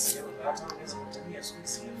 please. Hata unaweza kutania siku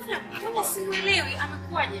hizi. Kama simuelewi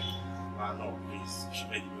amekuaje? No, please.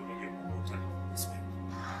 Shemeji, unajua mambo utani.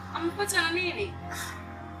 Amepata na nini?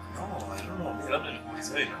 No, I don't know. Labda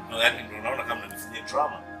nikuulize wewe. No, yaani ndio unaona kama nifanyie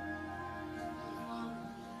drama.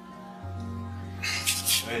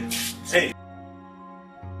 Hey.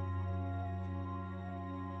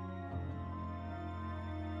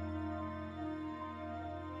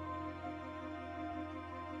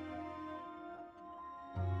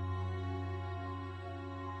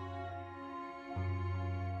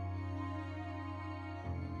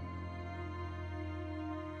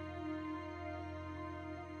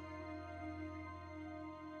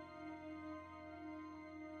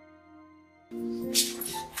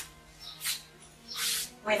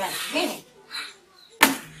 Wewe nini?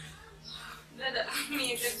 Dada,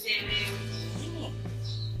 mimi sielewi.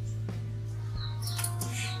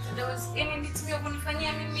 Dada, wewe ndiye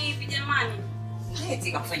kunifanyia mimi hivi jamani?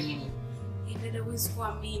 Eti kafanya nini? Dada, huwezi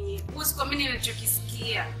kuamini. Huwezi kuamini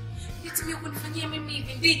ninachokisikia. Ndiye kunifanyia mimi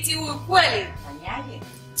hivi. Nditi huyu kweli? Fanyaje?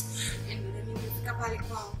 Dada, mimi nimefika pale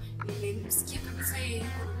kwao. Nimesikia kabisa yeye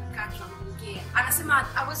yuko na kaka anaongea. Anasema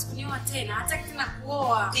hawezi kunioa tena, hataki tena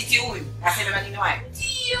kuoa. Nditi huyu. Asema maneno hayo.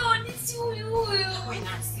 Ndio, nditi huyu. Wewe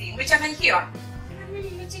nasi, umechanganyikiwa? Mimi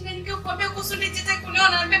nimechanganyikiwa kuambia kuhusu nditi hataki kuniona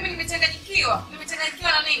na mimi nimechanganyikiwa.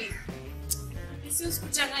 Nimechanganyikiwa na nini? Siwezi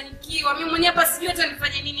kuchanganyikiwa. Mimi mwenyewe hapa sijui hata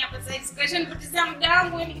nifanye nini hapa sasa hivi. Kesho nipotezea muda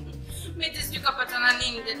wangu yani. Mimi sijui kapata na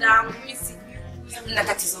nini dadangu. Mimi sijui. Mna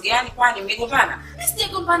tatizo gani kwani mmegombana? Mimi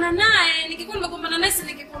sijagombana naye. Nikikuwa nimegombana naye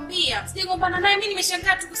singekwambia. Sijagombana naye, mimi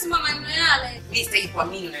nimeshangaa tu kusema maneno yale. Mimi sitaki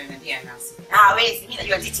kuamini unaniambia nasi. Wewe mimi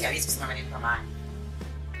najua Nditi hawezi kusema maneno kama haya.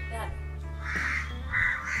 Dada.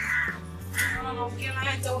 Mama ukiona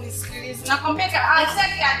hata unisikilize. Nakwambia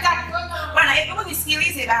hataki. Bwana, hebu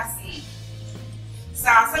nisikilize basi.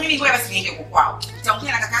 Sasa mimi ngoja basi niende kwao.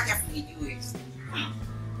 Nitaongea na kaka yake afu nijue.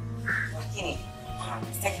 Lakini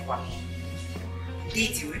sitaki kuamini.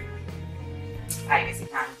 Nditi wewe.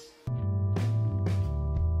 Haiwezekani.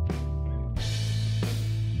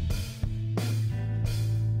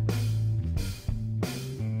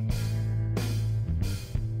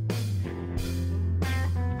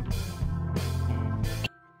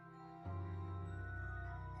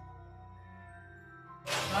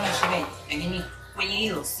 Naona shemeji, yaani kwenye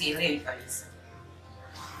hilo sielewi kabisa.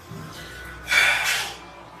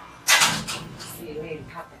 Sielewi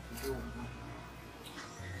hata kidogo.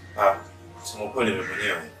 Sema ukweli mimi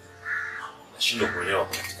mwenyewe nashindwa kuelewa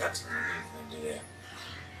kwa katikati nini kinaendelea.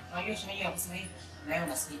 Unajua shemeji anasema hivi, na wewe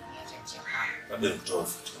unasikia kuniacha hapa. Labda nitoe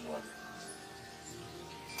kitu kimoja.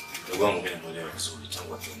 Ndugu wangu mimi namuelewa vizuri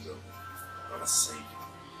tangu akiongea. Kama sasa hivi.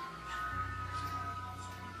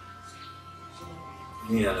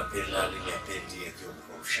 Mimi anapenda nini apendi akiwa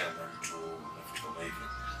kwa ushamba mtu na vitu kama hivyo.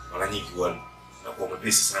 Mara nyingi huwa nakuwa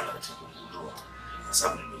mwepesi sana katika kugundua kwa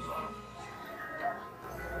sababu ni ndugu wangu.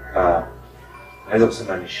 naweza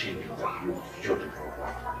kusema ni shida nitakujua chochote kwa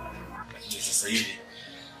kwako. Lakini sasa hivi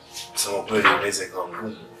kusema kweli inaweza ikawa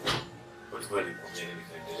ngumu. Kwa kweli kwa mimi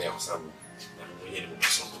nikaendelea kwa sababu na mwenyewe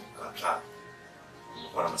nimesoma kukataa.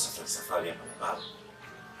 Nilikuwa na safari hapa na pale.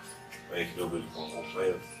 Kwa hiyo kidogo ilikuwa ngumu. Kwa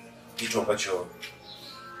hiyo kitu ambacho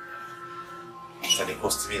itani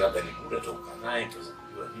cost mimi labda ni muda tu kukaa naye tuweze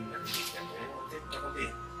kujua nini na nini kiendelea.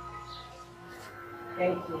 Nitakwambia.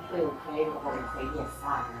 Thank you kwa hiyo kwa kunisaidia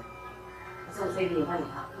sana. Sasa hivi nyumbani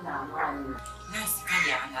hakuna amani. Nasi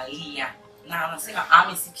kaja analia na anasema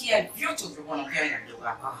amesikia vyote ulivyokuwa unaongea na mdogo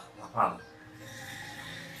wako. Hapana.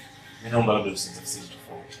 Mimi naomba labda usitafsiri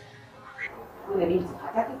tofauti. Yule binti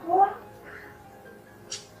hataki kuwa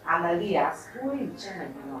analia asubuhi mchana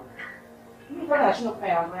jioni. Mimi bado nashinda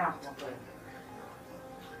kufanya mambo yangu kwa kweli.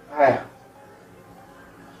 Haya.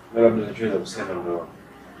 Labda tunachoweza kusema ndio.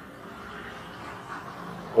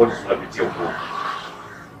 Wote tunapitia huko.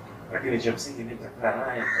 Lakini cha msingi ni nitakaa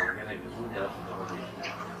naye kuongea naye vizuri alafu tutakwenda.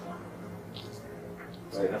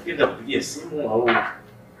 Nafikiri nitakupigia simu au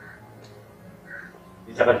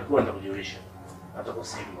nitakapokuwa nitakujulisha. Hata kwa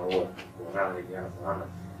simu au kuonana na jana sana.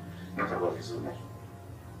 Nitakuwa vizuri.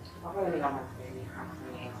 Hapo ni kama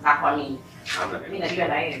na kwa nini? Mimi najua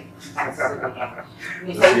na yeye.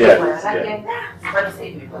 Nisaidia kwa yake. Bado sasa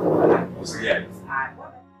hivi kwa usijali.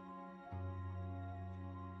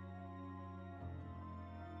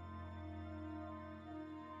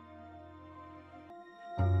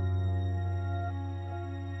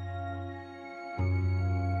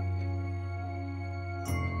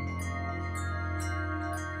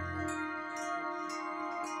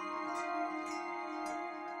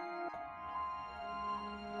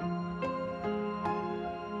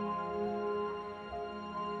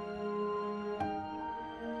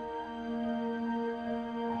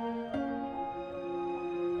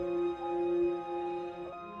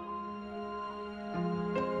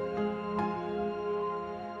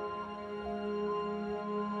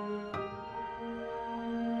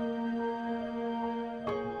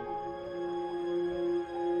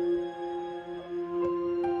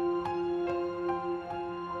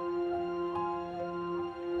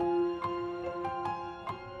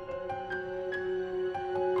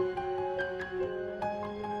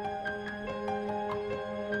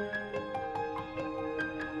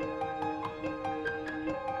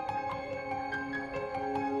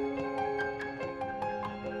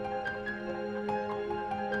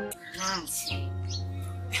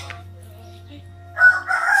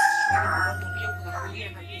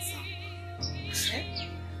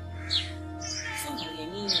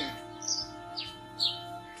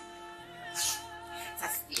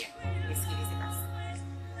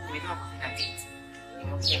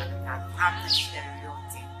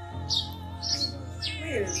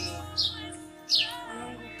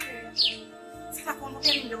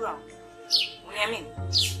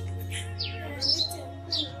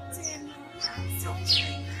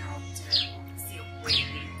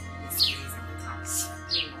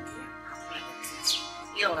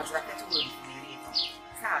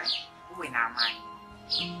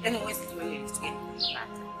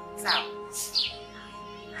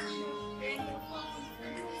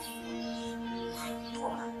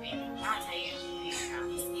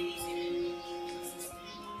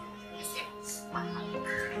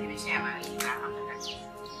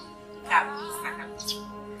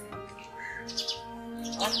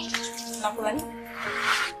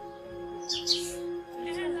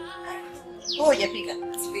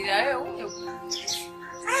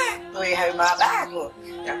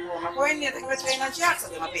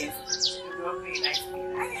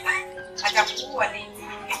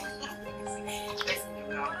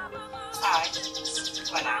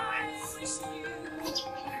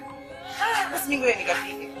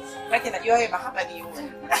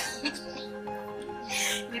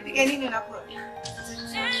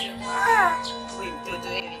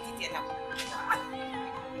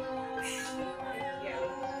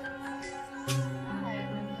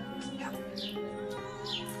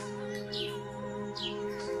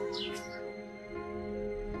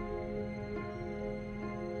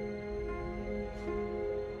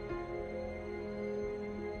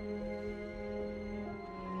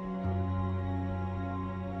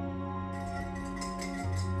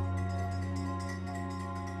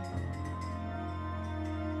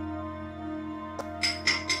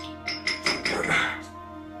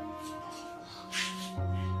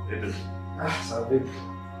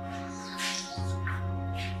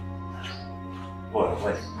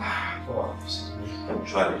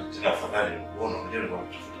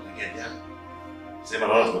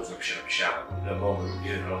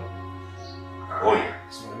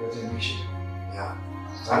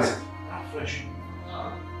 fresh.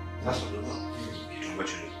 Sasa ndio kitu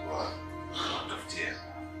ambacho nilikuwa natafutia.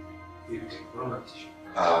 Hivi teknolojia.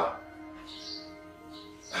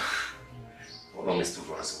 Mbona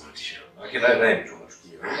mstuko anasema t-shirt? Lakini naye mtu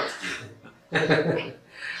anachukia.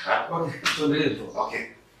 Okay.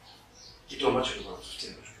 Kitu ambacho nilikuwa natafutia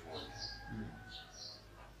ni kitu kimoja.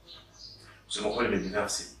 Kusema kweli mimi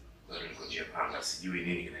binafsi bado niko njia panda, sijui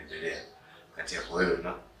nini kinaendelea kati yako wewe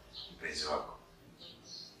na mpenzi wako.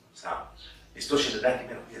 Sawa. Isitoshe dadake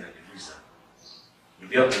pia anakuja ananiuliza.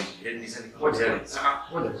 Ndugu yangu ni sasa kama tayari.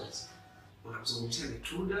 Ngoja basi. Unamzungumzia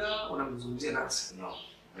Getruda, unamzungumzia Nancy? No.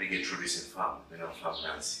 Getruda is fahamu, ninafahamu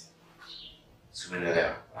Nancy.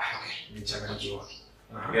 Simenelewa. Okay, nimechanganyikiwa.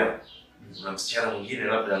 Yeah. Kuna msichana mwingine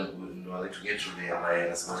labda ndo anaitwa Getruda ambaye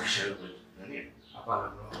anasababisha yuko nani? Hapana,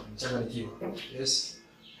 bro. Nimechanganyikiwa. Yes.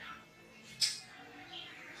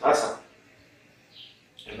 Sasa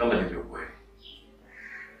naomba niambie ukweli.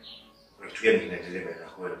 Kuna kitu gani kinaendelea baina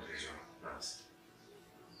yako na mpenzi wako Nancy?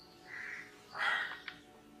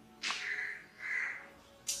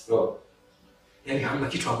 Bro, yaani hamna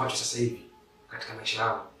kitu ambacho sasa hivi katika maisha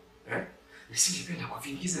yangu nisingependa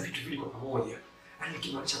kuviingiza vitu vile kwa pamoja. Yaani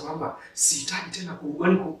kimaanisha kwamba sihitaji tena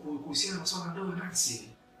kuhusiana na swala ndoa na Nancy.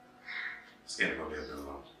 Sikia nikwambia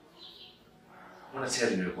bro. Mbona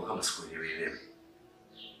tayari nimekuwa kama sikuelewi.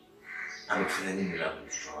 Amefanya nini labda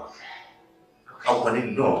mtoto wako? Au kwa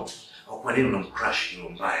nini no? Au kwa nini unamcrush ni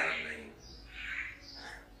mbaya namna hiyo?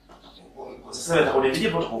 Kwa sasa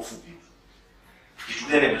nitakuelezea kwa ufupi. Kitu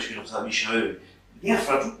gani ambacho kinakusababisha wewe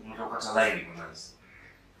ghafla tu unataka line kwa Nancy?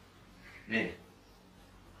 Nini?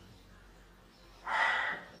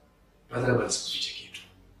 Badala basi kuficha kitu.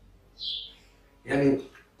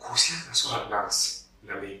 Yaani kuhusiana na swala la Nancy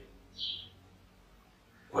na mimi.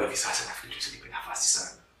 Kwa hivi sasa nafikiri tusipe nafasi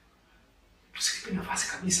sana. Tusipe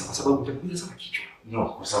nafasi kabisa kwa sababu utakuja sana kichwa. No,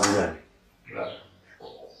 kwa sababu gani?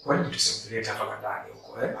 Kwa nini tusimfikirie tafaka ndani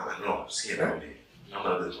huko No, sikia naomba. Naomba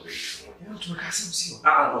labda tuongee kitu moja. Yaani tumekaa sehemu sio.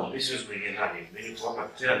 No, mimi siwezi kuingia ndani. Mimi niko hapa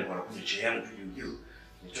tena niko nakunywa chai yangu tu juu.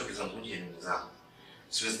 Nichoke zangu nje ni mzako.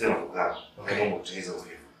 Siwezi tena kukaa. Kama kutengeneza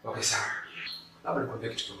uvivu. Okay, sawa. Labda nikwambie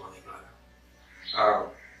kitu kimoja brother.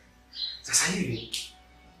 Sasa hivi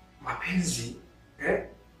mapenzi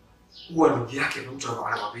huwa ndugu yake na mtu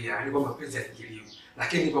anamwambia, yaani kwamba mapenzi yaingiliwe.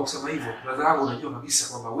 Lakini kwa kusema hivyo, brother yangu unajua kabisa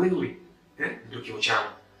kwamba wewe ndio kio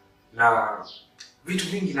changu. Na vitu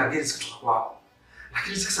vingi na gezi kutoka kwako.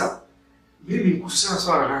 Lakini sasa mimi kuhusiana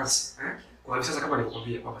swala la Nancy, kwa hiyo sasa kama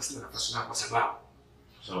nilikwambia kwamba sina nafasi nako kwa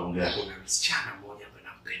sababu gani? Kuna msichana mmoja ambaye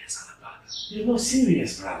nampenda sana brother. You're not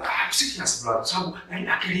serious brother. I'm serious brother. Sababu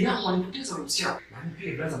akili yangu alipoteza yule msichana. Na mimi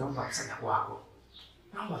pia brother naomba msaada kwako.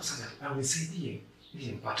 Naomba msaada, unisaidie ili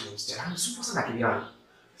nipate yule msichana. Anasumbua sana akili yangu.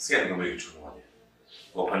 Sikia nikwambie kitu kimoja.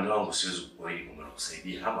 Kwa upande wangu siwezi kukuahidi kwamba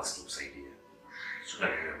nakusaidia ama sitakusaidia. Sio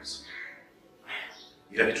naelewa vizuri.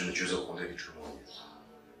 Ila kitu ninachoweza kukuambia kitu kimoja.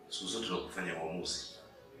 Siku zote unapofanya maamuzi,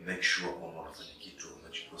 make sure kwamba unafanya kitu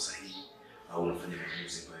unachokiwa sahihi au unafanya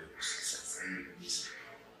maamuzi ambayo sahihi kabisa.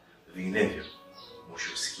 Vinginevyo,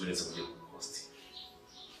 mwisho siku inaweza kuja kukosti.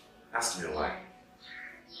 Ask me why.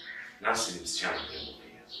 Nancy ni msichana mrembo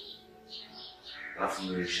pia. Alafu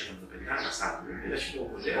ndio nishanapendana sana. Mimi bila shida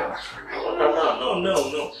kuelewa.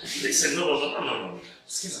 No. Listen, no.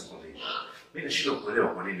 Sikiza kwa mimi. Mimi nina shida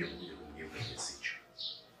kuelewa kwa nini umekuja kumgeuka kiasi hicho.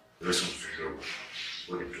 Wewe sio mtu mdogo.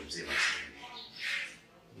 Wewe ni mtu mzima sana.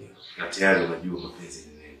 Na tayari unajua mapenzi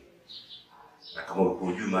ni nini. Na kama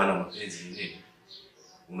hujui maana mapenzi ni nini,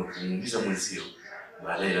 unapomuumiza mwenzio,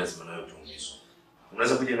 baadaye lazima nawe utaumizwa.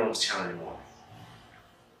 Unaweza kuja na msichana ni mmoja.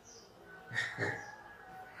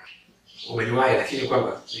 Umeniwahi, lakini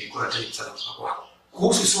kwamba nilikuwa nataka msaada kutoka kwako.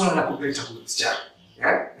 Kuhusu swala la kumleta kwa msichana.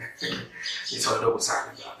 Ni swala dogo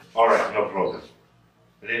sana. Alright, no problem.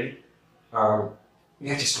 Nini?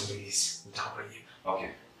 Niache story hizi. Nitakupa jibu. Okay.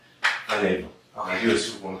 Fanya hivyo. Unajua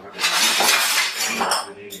siku kwa mpaka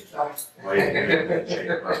nini?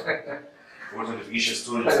 Wote nifikishe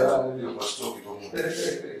story kwa story kwa muda.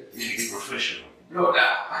 Ili ni professional. No.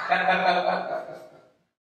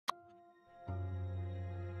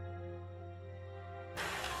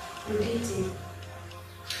 Nditi,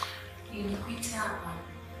 nilikuita hapa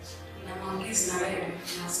na maongezi na wewe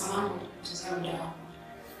na sababu tutazaa muda wako.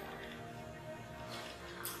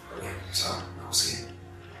 Sawa, nakusikia.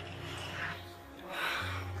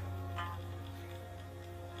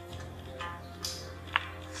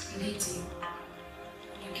 Nditi,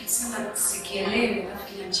 nikisema sikielewi alafu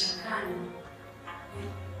kinachanganya.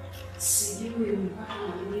 Sijui mpaka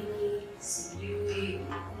na nini, sijui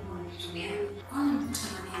mkumbo ni kitu gani. Kwani mkuta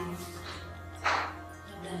na nini?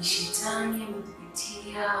 Labda ni shetani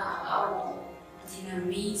amekupitia au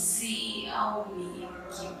jinamizi au ni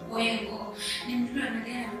kibwengo, ni mdudu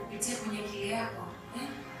anagani anakupitia kwenye akili yako?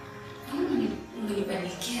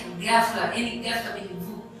 Umenibadilikia ghafla, yaani ghafla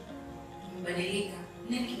binivu. Umebadilika.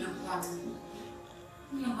 Nini kimekupata?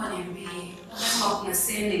 Naomba niambie. Kama kuna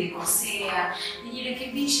sehemu nilikosea,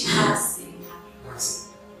 nijirekebishe basi. Basi.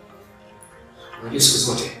 Unajua siku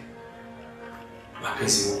zote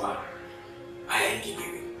mapenzi huwa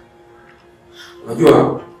hayaingiliwi.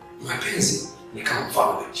 Unajua mapenzi ni kama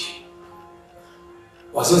mfano wa nchi.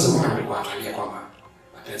 Wazee zamani walikuwa wanatuambia kwamba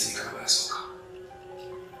mapenzi ni kama soka.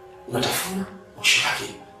 Unatafuna mwisho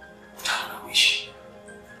wake utaona kuishi.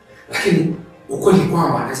 Lakini ukweli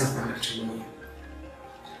kwamba anaweza kufanya kitu kimoja.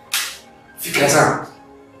 Fikra zangu,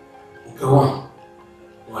 upeo wangu,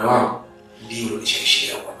 moyo wangu ndio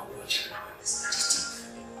ulishaishiria kwa magonjwa.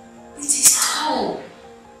 It is how.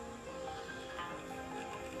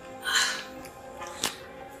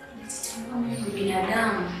 Mimi ni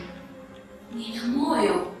binadamu. Nina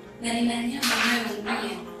moyo na nina nyama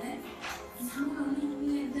inayoumia. Nina moyo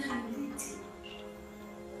unaoumia ndani.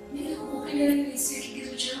 Ninakupenda ili sio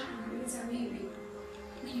kigezo cha kuumiza mimi.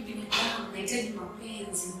 Mimi binadamu nahitaji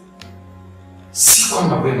mapenzi. Si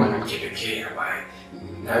kwamba wewe mwanamke pekee ambaye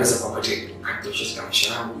naweza kupatia katika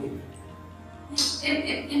maisha yangu mimi.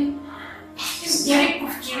 Jaribu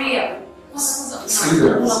kufikiria. Kwanza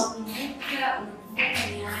unakumbuka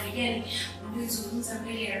ni hali gani ulizungumza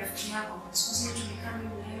mbele ya rafiki yako? Siku zote tumekaa mimi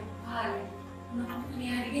na yeye pale. Unakumbuka ni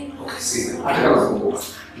hali gani? Sina. Hata kama nakumbuka.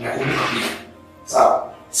 Nakumbuka pia.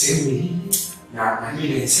 Sawa. Sehemu hii na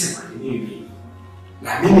mimi nasema ni mimi.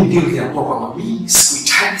 Na mimi ndio niliamua kwamba mimi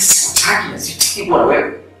sikutaki na sitegwa na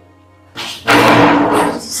wewe.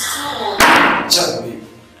 Chaza mimi.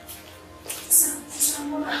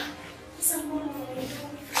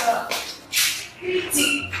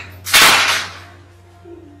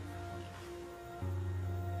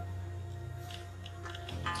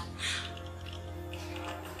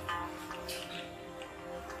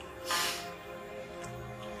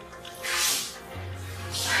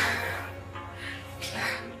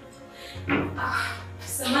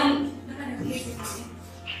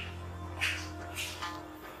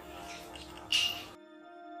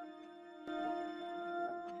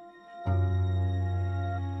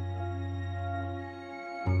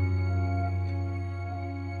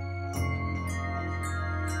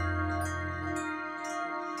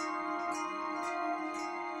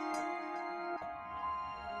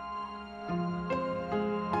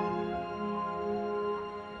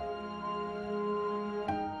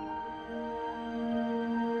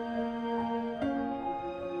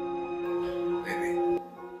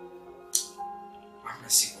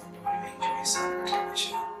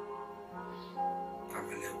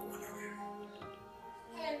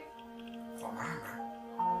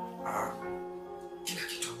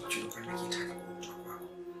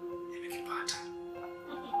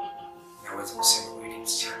 Naweza kusema wewe ni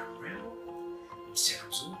msichana mrembo, msichana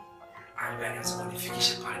mzuri, ambaye anaweza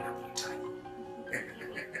kunifikisha pale ninapohitaji.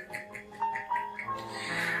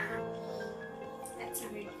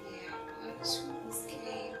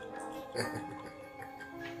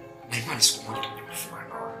 Nimani siku moja tutakufunga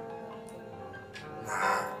ndoa.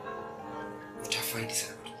 Na utafaidi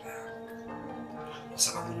sana matunda yako. Kwa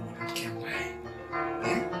sababu ni mwanamke ambaye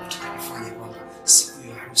utakayefanya kwamba siku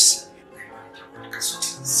ya harusi na kasuti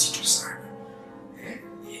nzito sana.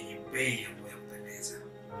 Yenye bei ambayo ya kupendeza.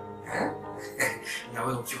 Na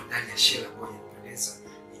wewe ukiwa ndani ya shela ambayo ya kupendeza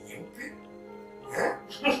ni nyeupe.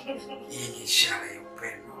 Yenye ishara ya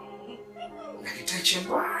upendo. Na kitai cha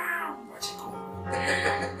mwachiko.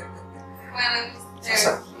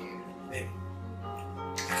 Sasa, baby.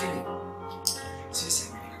 Lakini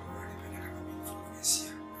sisi mimi kama wanapenda kama mimi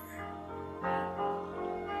Fungafunga.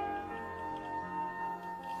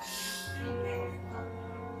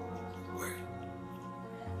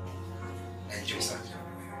 Najua sana.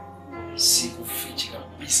 Sikufichi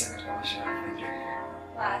kabisa katika maisha yangu.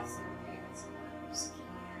 Basi.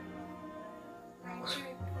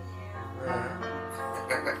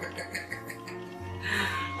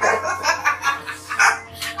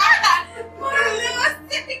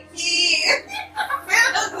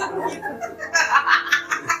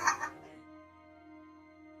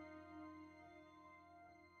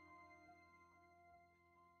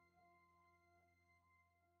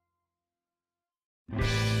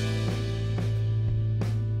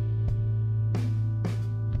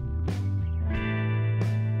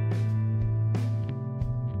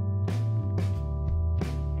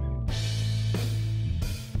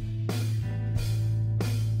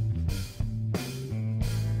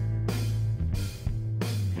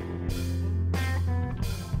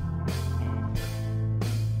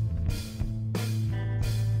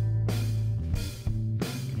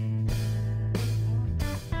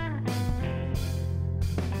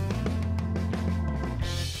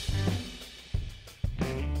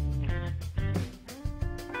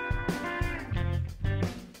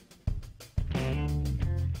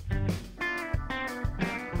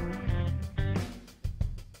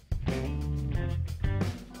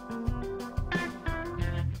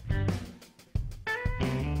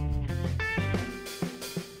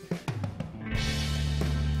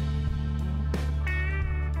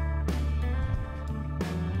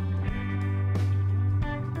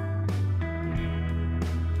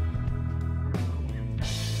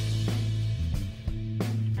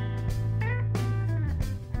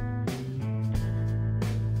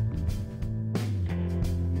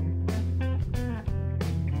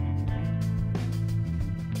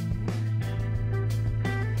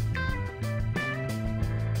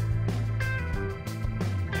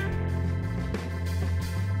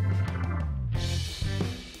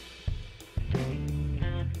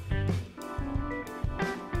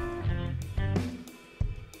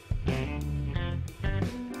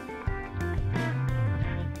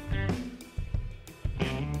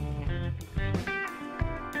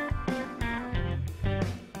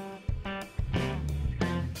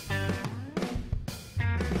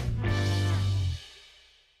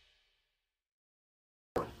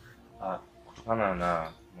 Kutokana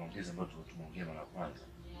na maongezi ambayo tumeongea mara ya kwanza,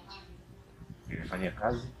 nilifanyia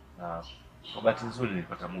kazi na kwa bahati nzuri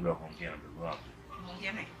nilipata muda wa kuongea na mdogo wangu.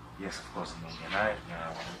 Umeongea naye? Yes, of course nimeongea naye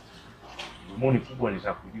na dhumuni kubwa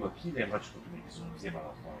nitaka kujua kile ambacho tumekizungumzia mara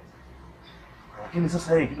ya kwanza. Lakini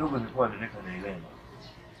sasa yeye kidogo nilikuwa nimeweka na dilema.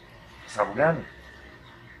 Sababu gani?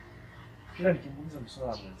 Kila nikimuuliza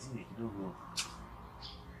masuala ya mwenzie kidogo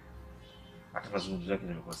hata mazungumzo yake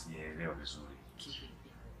nimekuwa sijaelewa vizuri.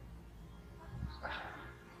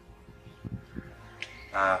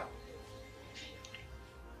 Na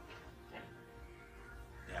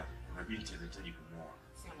binti anahitaji kumuoa.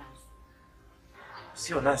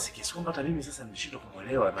 Sio nasi kiasi kwamba hata mimi sasa nimeshindwa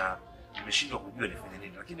kumuelewa na nimeshindwa kujua nifanye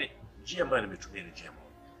nini, lakini njia ambayo nimetumia ni njia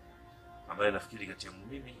moja ambayo nafikiri kati yangu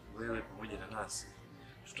mimi, wewe pamoja na nasi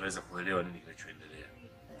tutaweza kuelewa nini kinachoendelea.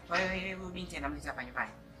 Kwa hiyo yeye huyu binti anamleta hapa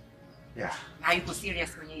nyumbani? Yeah. Na yuko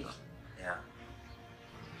serious kwenye hilo? Yeah.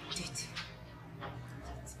 Tete.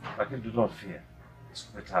 Lakini do not fear.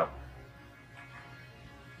 Isikupe tabu.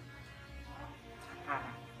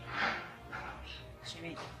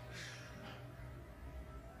 Shemeji.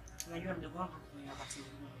 Unajua mdogo wangu kwenye wakati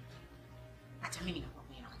mgumu. Hata mimi nakuwa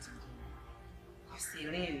kwenye wakati mgumu.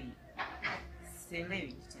 Sielewi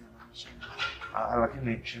tena maisha.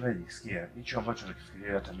 Lakini shemeji, sikia, hicho ambacho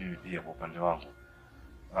nakifikiria hata mimi pia kwa upande wangu.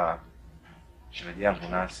 Shemeji yangu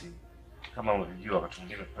nasi kama unavyojua wakati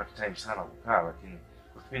mwingine tupata time sana kukaa, lakini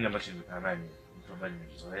kwa kipindi ambacho nimekaa naye ni mtu ambaye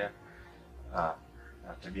nimemzoea, na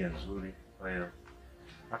tabia nzuri, kwa hiyo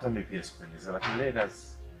hata mimi pia sipendeza, lakini let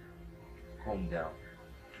us calm down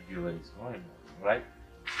to do what is going on, right?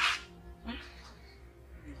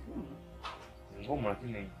 Ngumu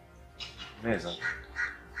lakini meza.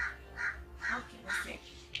 Okay, basi.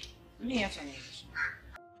 Mimi acha niende.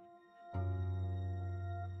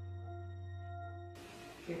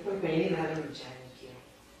 Kwa kwenye hili hali mchangamkiwa.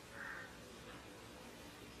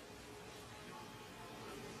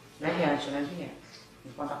 Nani anachoniambia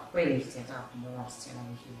ni kwamba kweli sitataka kumuoa msichana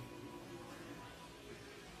mwingine.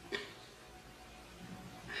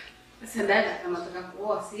 Sasa dada kama nataka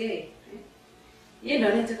kuoa si yeye. Yeye ndo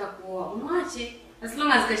anataka kuoa. Mwache. As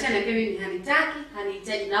long as kashaniambia mimi hanitaki,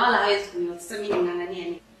 hanihitaji na wala hawezi kunioa. Sasa mimi ningangania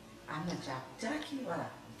nini? Hamna cha kutaki wala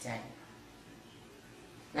kuhitaji.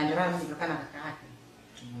 Na ndio maana nilipokana kaka yake.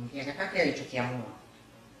 Tumeongea kaka yake alichokiamua.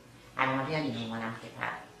 Anamwambia ni mwanamke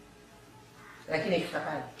pale. Lakini ikifika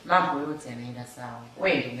pale mambo yote yanaenda sawa.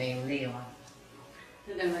 Wewe ndio unaelewa.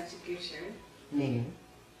 Ndio nachikisha. Nini?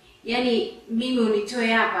 Yaani mimi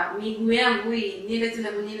unitoe hapa miguu yangu hii niende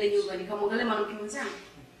tena kwenye ile nyumba nikamwangalia mwanamke mwenzangu.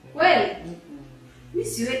 Kweli? Mimi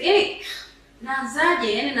siwe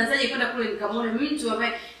naanzaje kwenda kule nikamwone mtu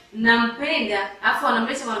ambaye nampenda afu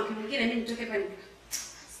anamleta mwanamke mwingine mimi nitoke hapa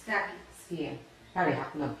sitaki. Sikia. Pale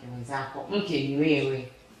hakuna mke mwenzako. Mke ni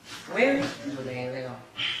wewe. Wewe ndio unaelewa.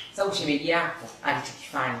 Sababu shemeji yako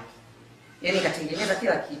alichokifanya. Yaani katengeneza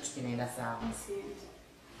kila kitu kinaenda sawa.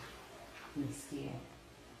 Nisikia.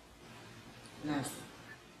 Nasi.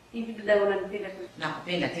 Hivi dada unanipenda kweli?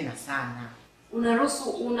 Nakupenda tena sana. Unaruhusu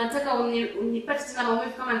unataka unipate tena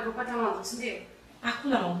maumivu kama nilipopata mwanzo, si ndio?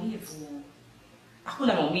 Hakuna maumivu.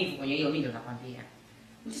 Hakuna maumivu kwenye hiyo, mimi ndo nakwambia.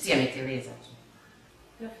 Mtiti ameteleza tu.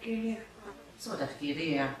 Nafikiria. Sio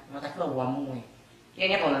utafikiria, unatakiwa uamue.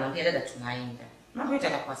 Yaani hapa unaniambia dada tunaenda. Mambo yote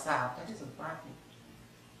yatakuwa sawa, tatizo liko wapi?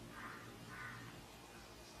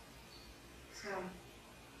 Sawa.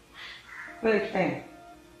 Wewe kitendo.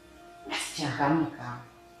 Changamka.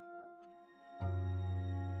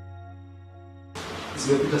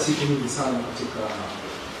 Zimepita siku nyingi sana katika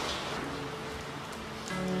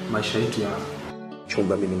maisha yetu ya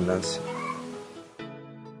chumba mimi na Nancy.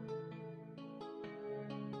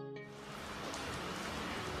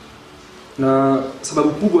 Na sababu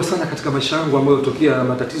kubwa sana katika maisha yangu ambayo yatokea,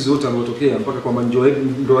 matatizo yote ambayo yatokea mpaka kwamba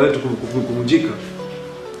ndoa yetu kuvunjika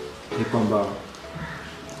ni kwamba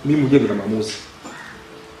mimi mwenyewe nina maamuzi.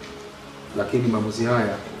 Lakini maamuzi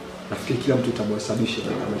haya nafikiri kila mtu utamhesabisha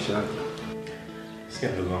katika maisha yake. Sikia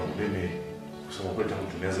ndugu wangu, mimi kusema kweli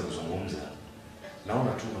tangu tumeanza kuzungumza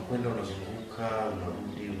naona tu unakwenda unazunguka,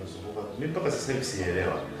 unarudi, unazunguka. Mimi mpaka sasa hivi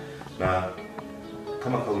sielewa. Na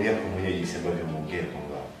kama kauli yako mwenyewe jinsi ambavyo umeongea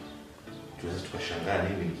kwamba tunaweza tukashangaa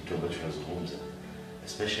nini ni kitu ambacho tunazungumza.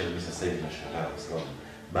 Especially mimi sasa hivi nashangaa kwa sababu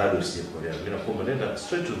bado sijaelewa. Mimi naomba nenda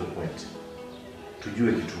straight to the point.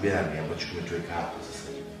 Tujue kitu gani ambacho kimetuweka hapa sasa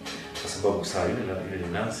hivi. Kwa sababu saa yule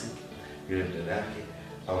ni Nancy, yule ni dada yake,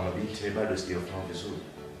 au mabinti bado sijafahamu vizuri.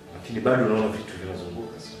 Lakini bado naona vitu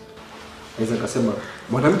vinazunguka sasa. Naweza nikasema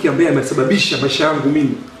mwanamke ambaye amesababisha maisha yangu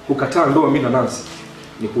mimi kukataa ndoa mimi na Nancy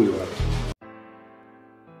ni huyo hapa.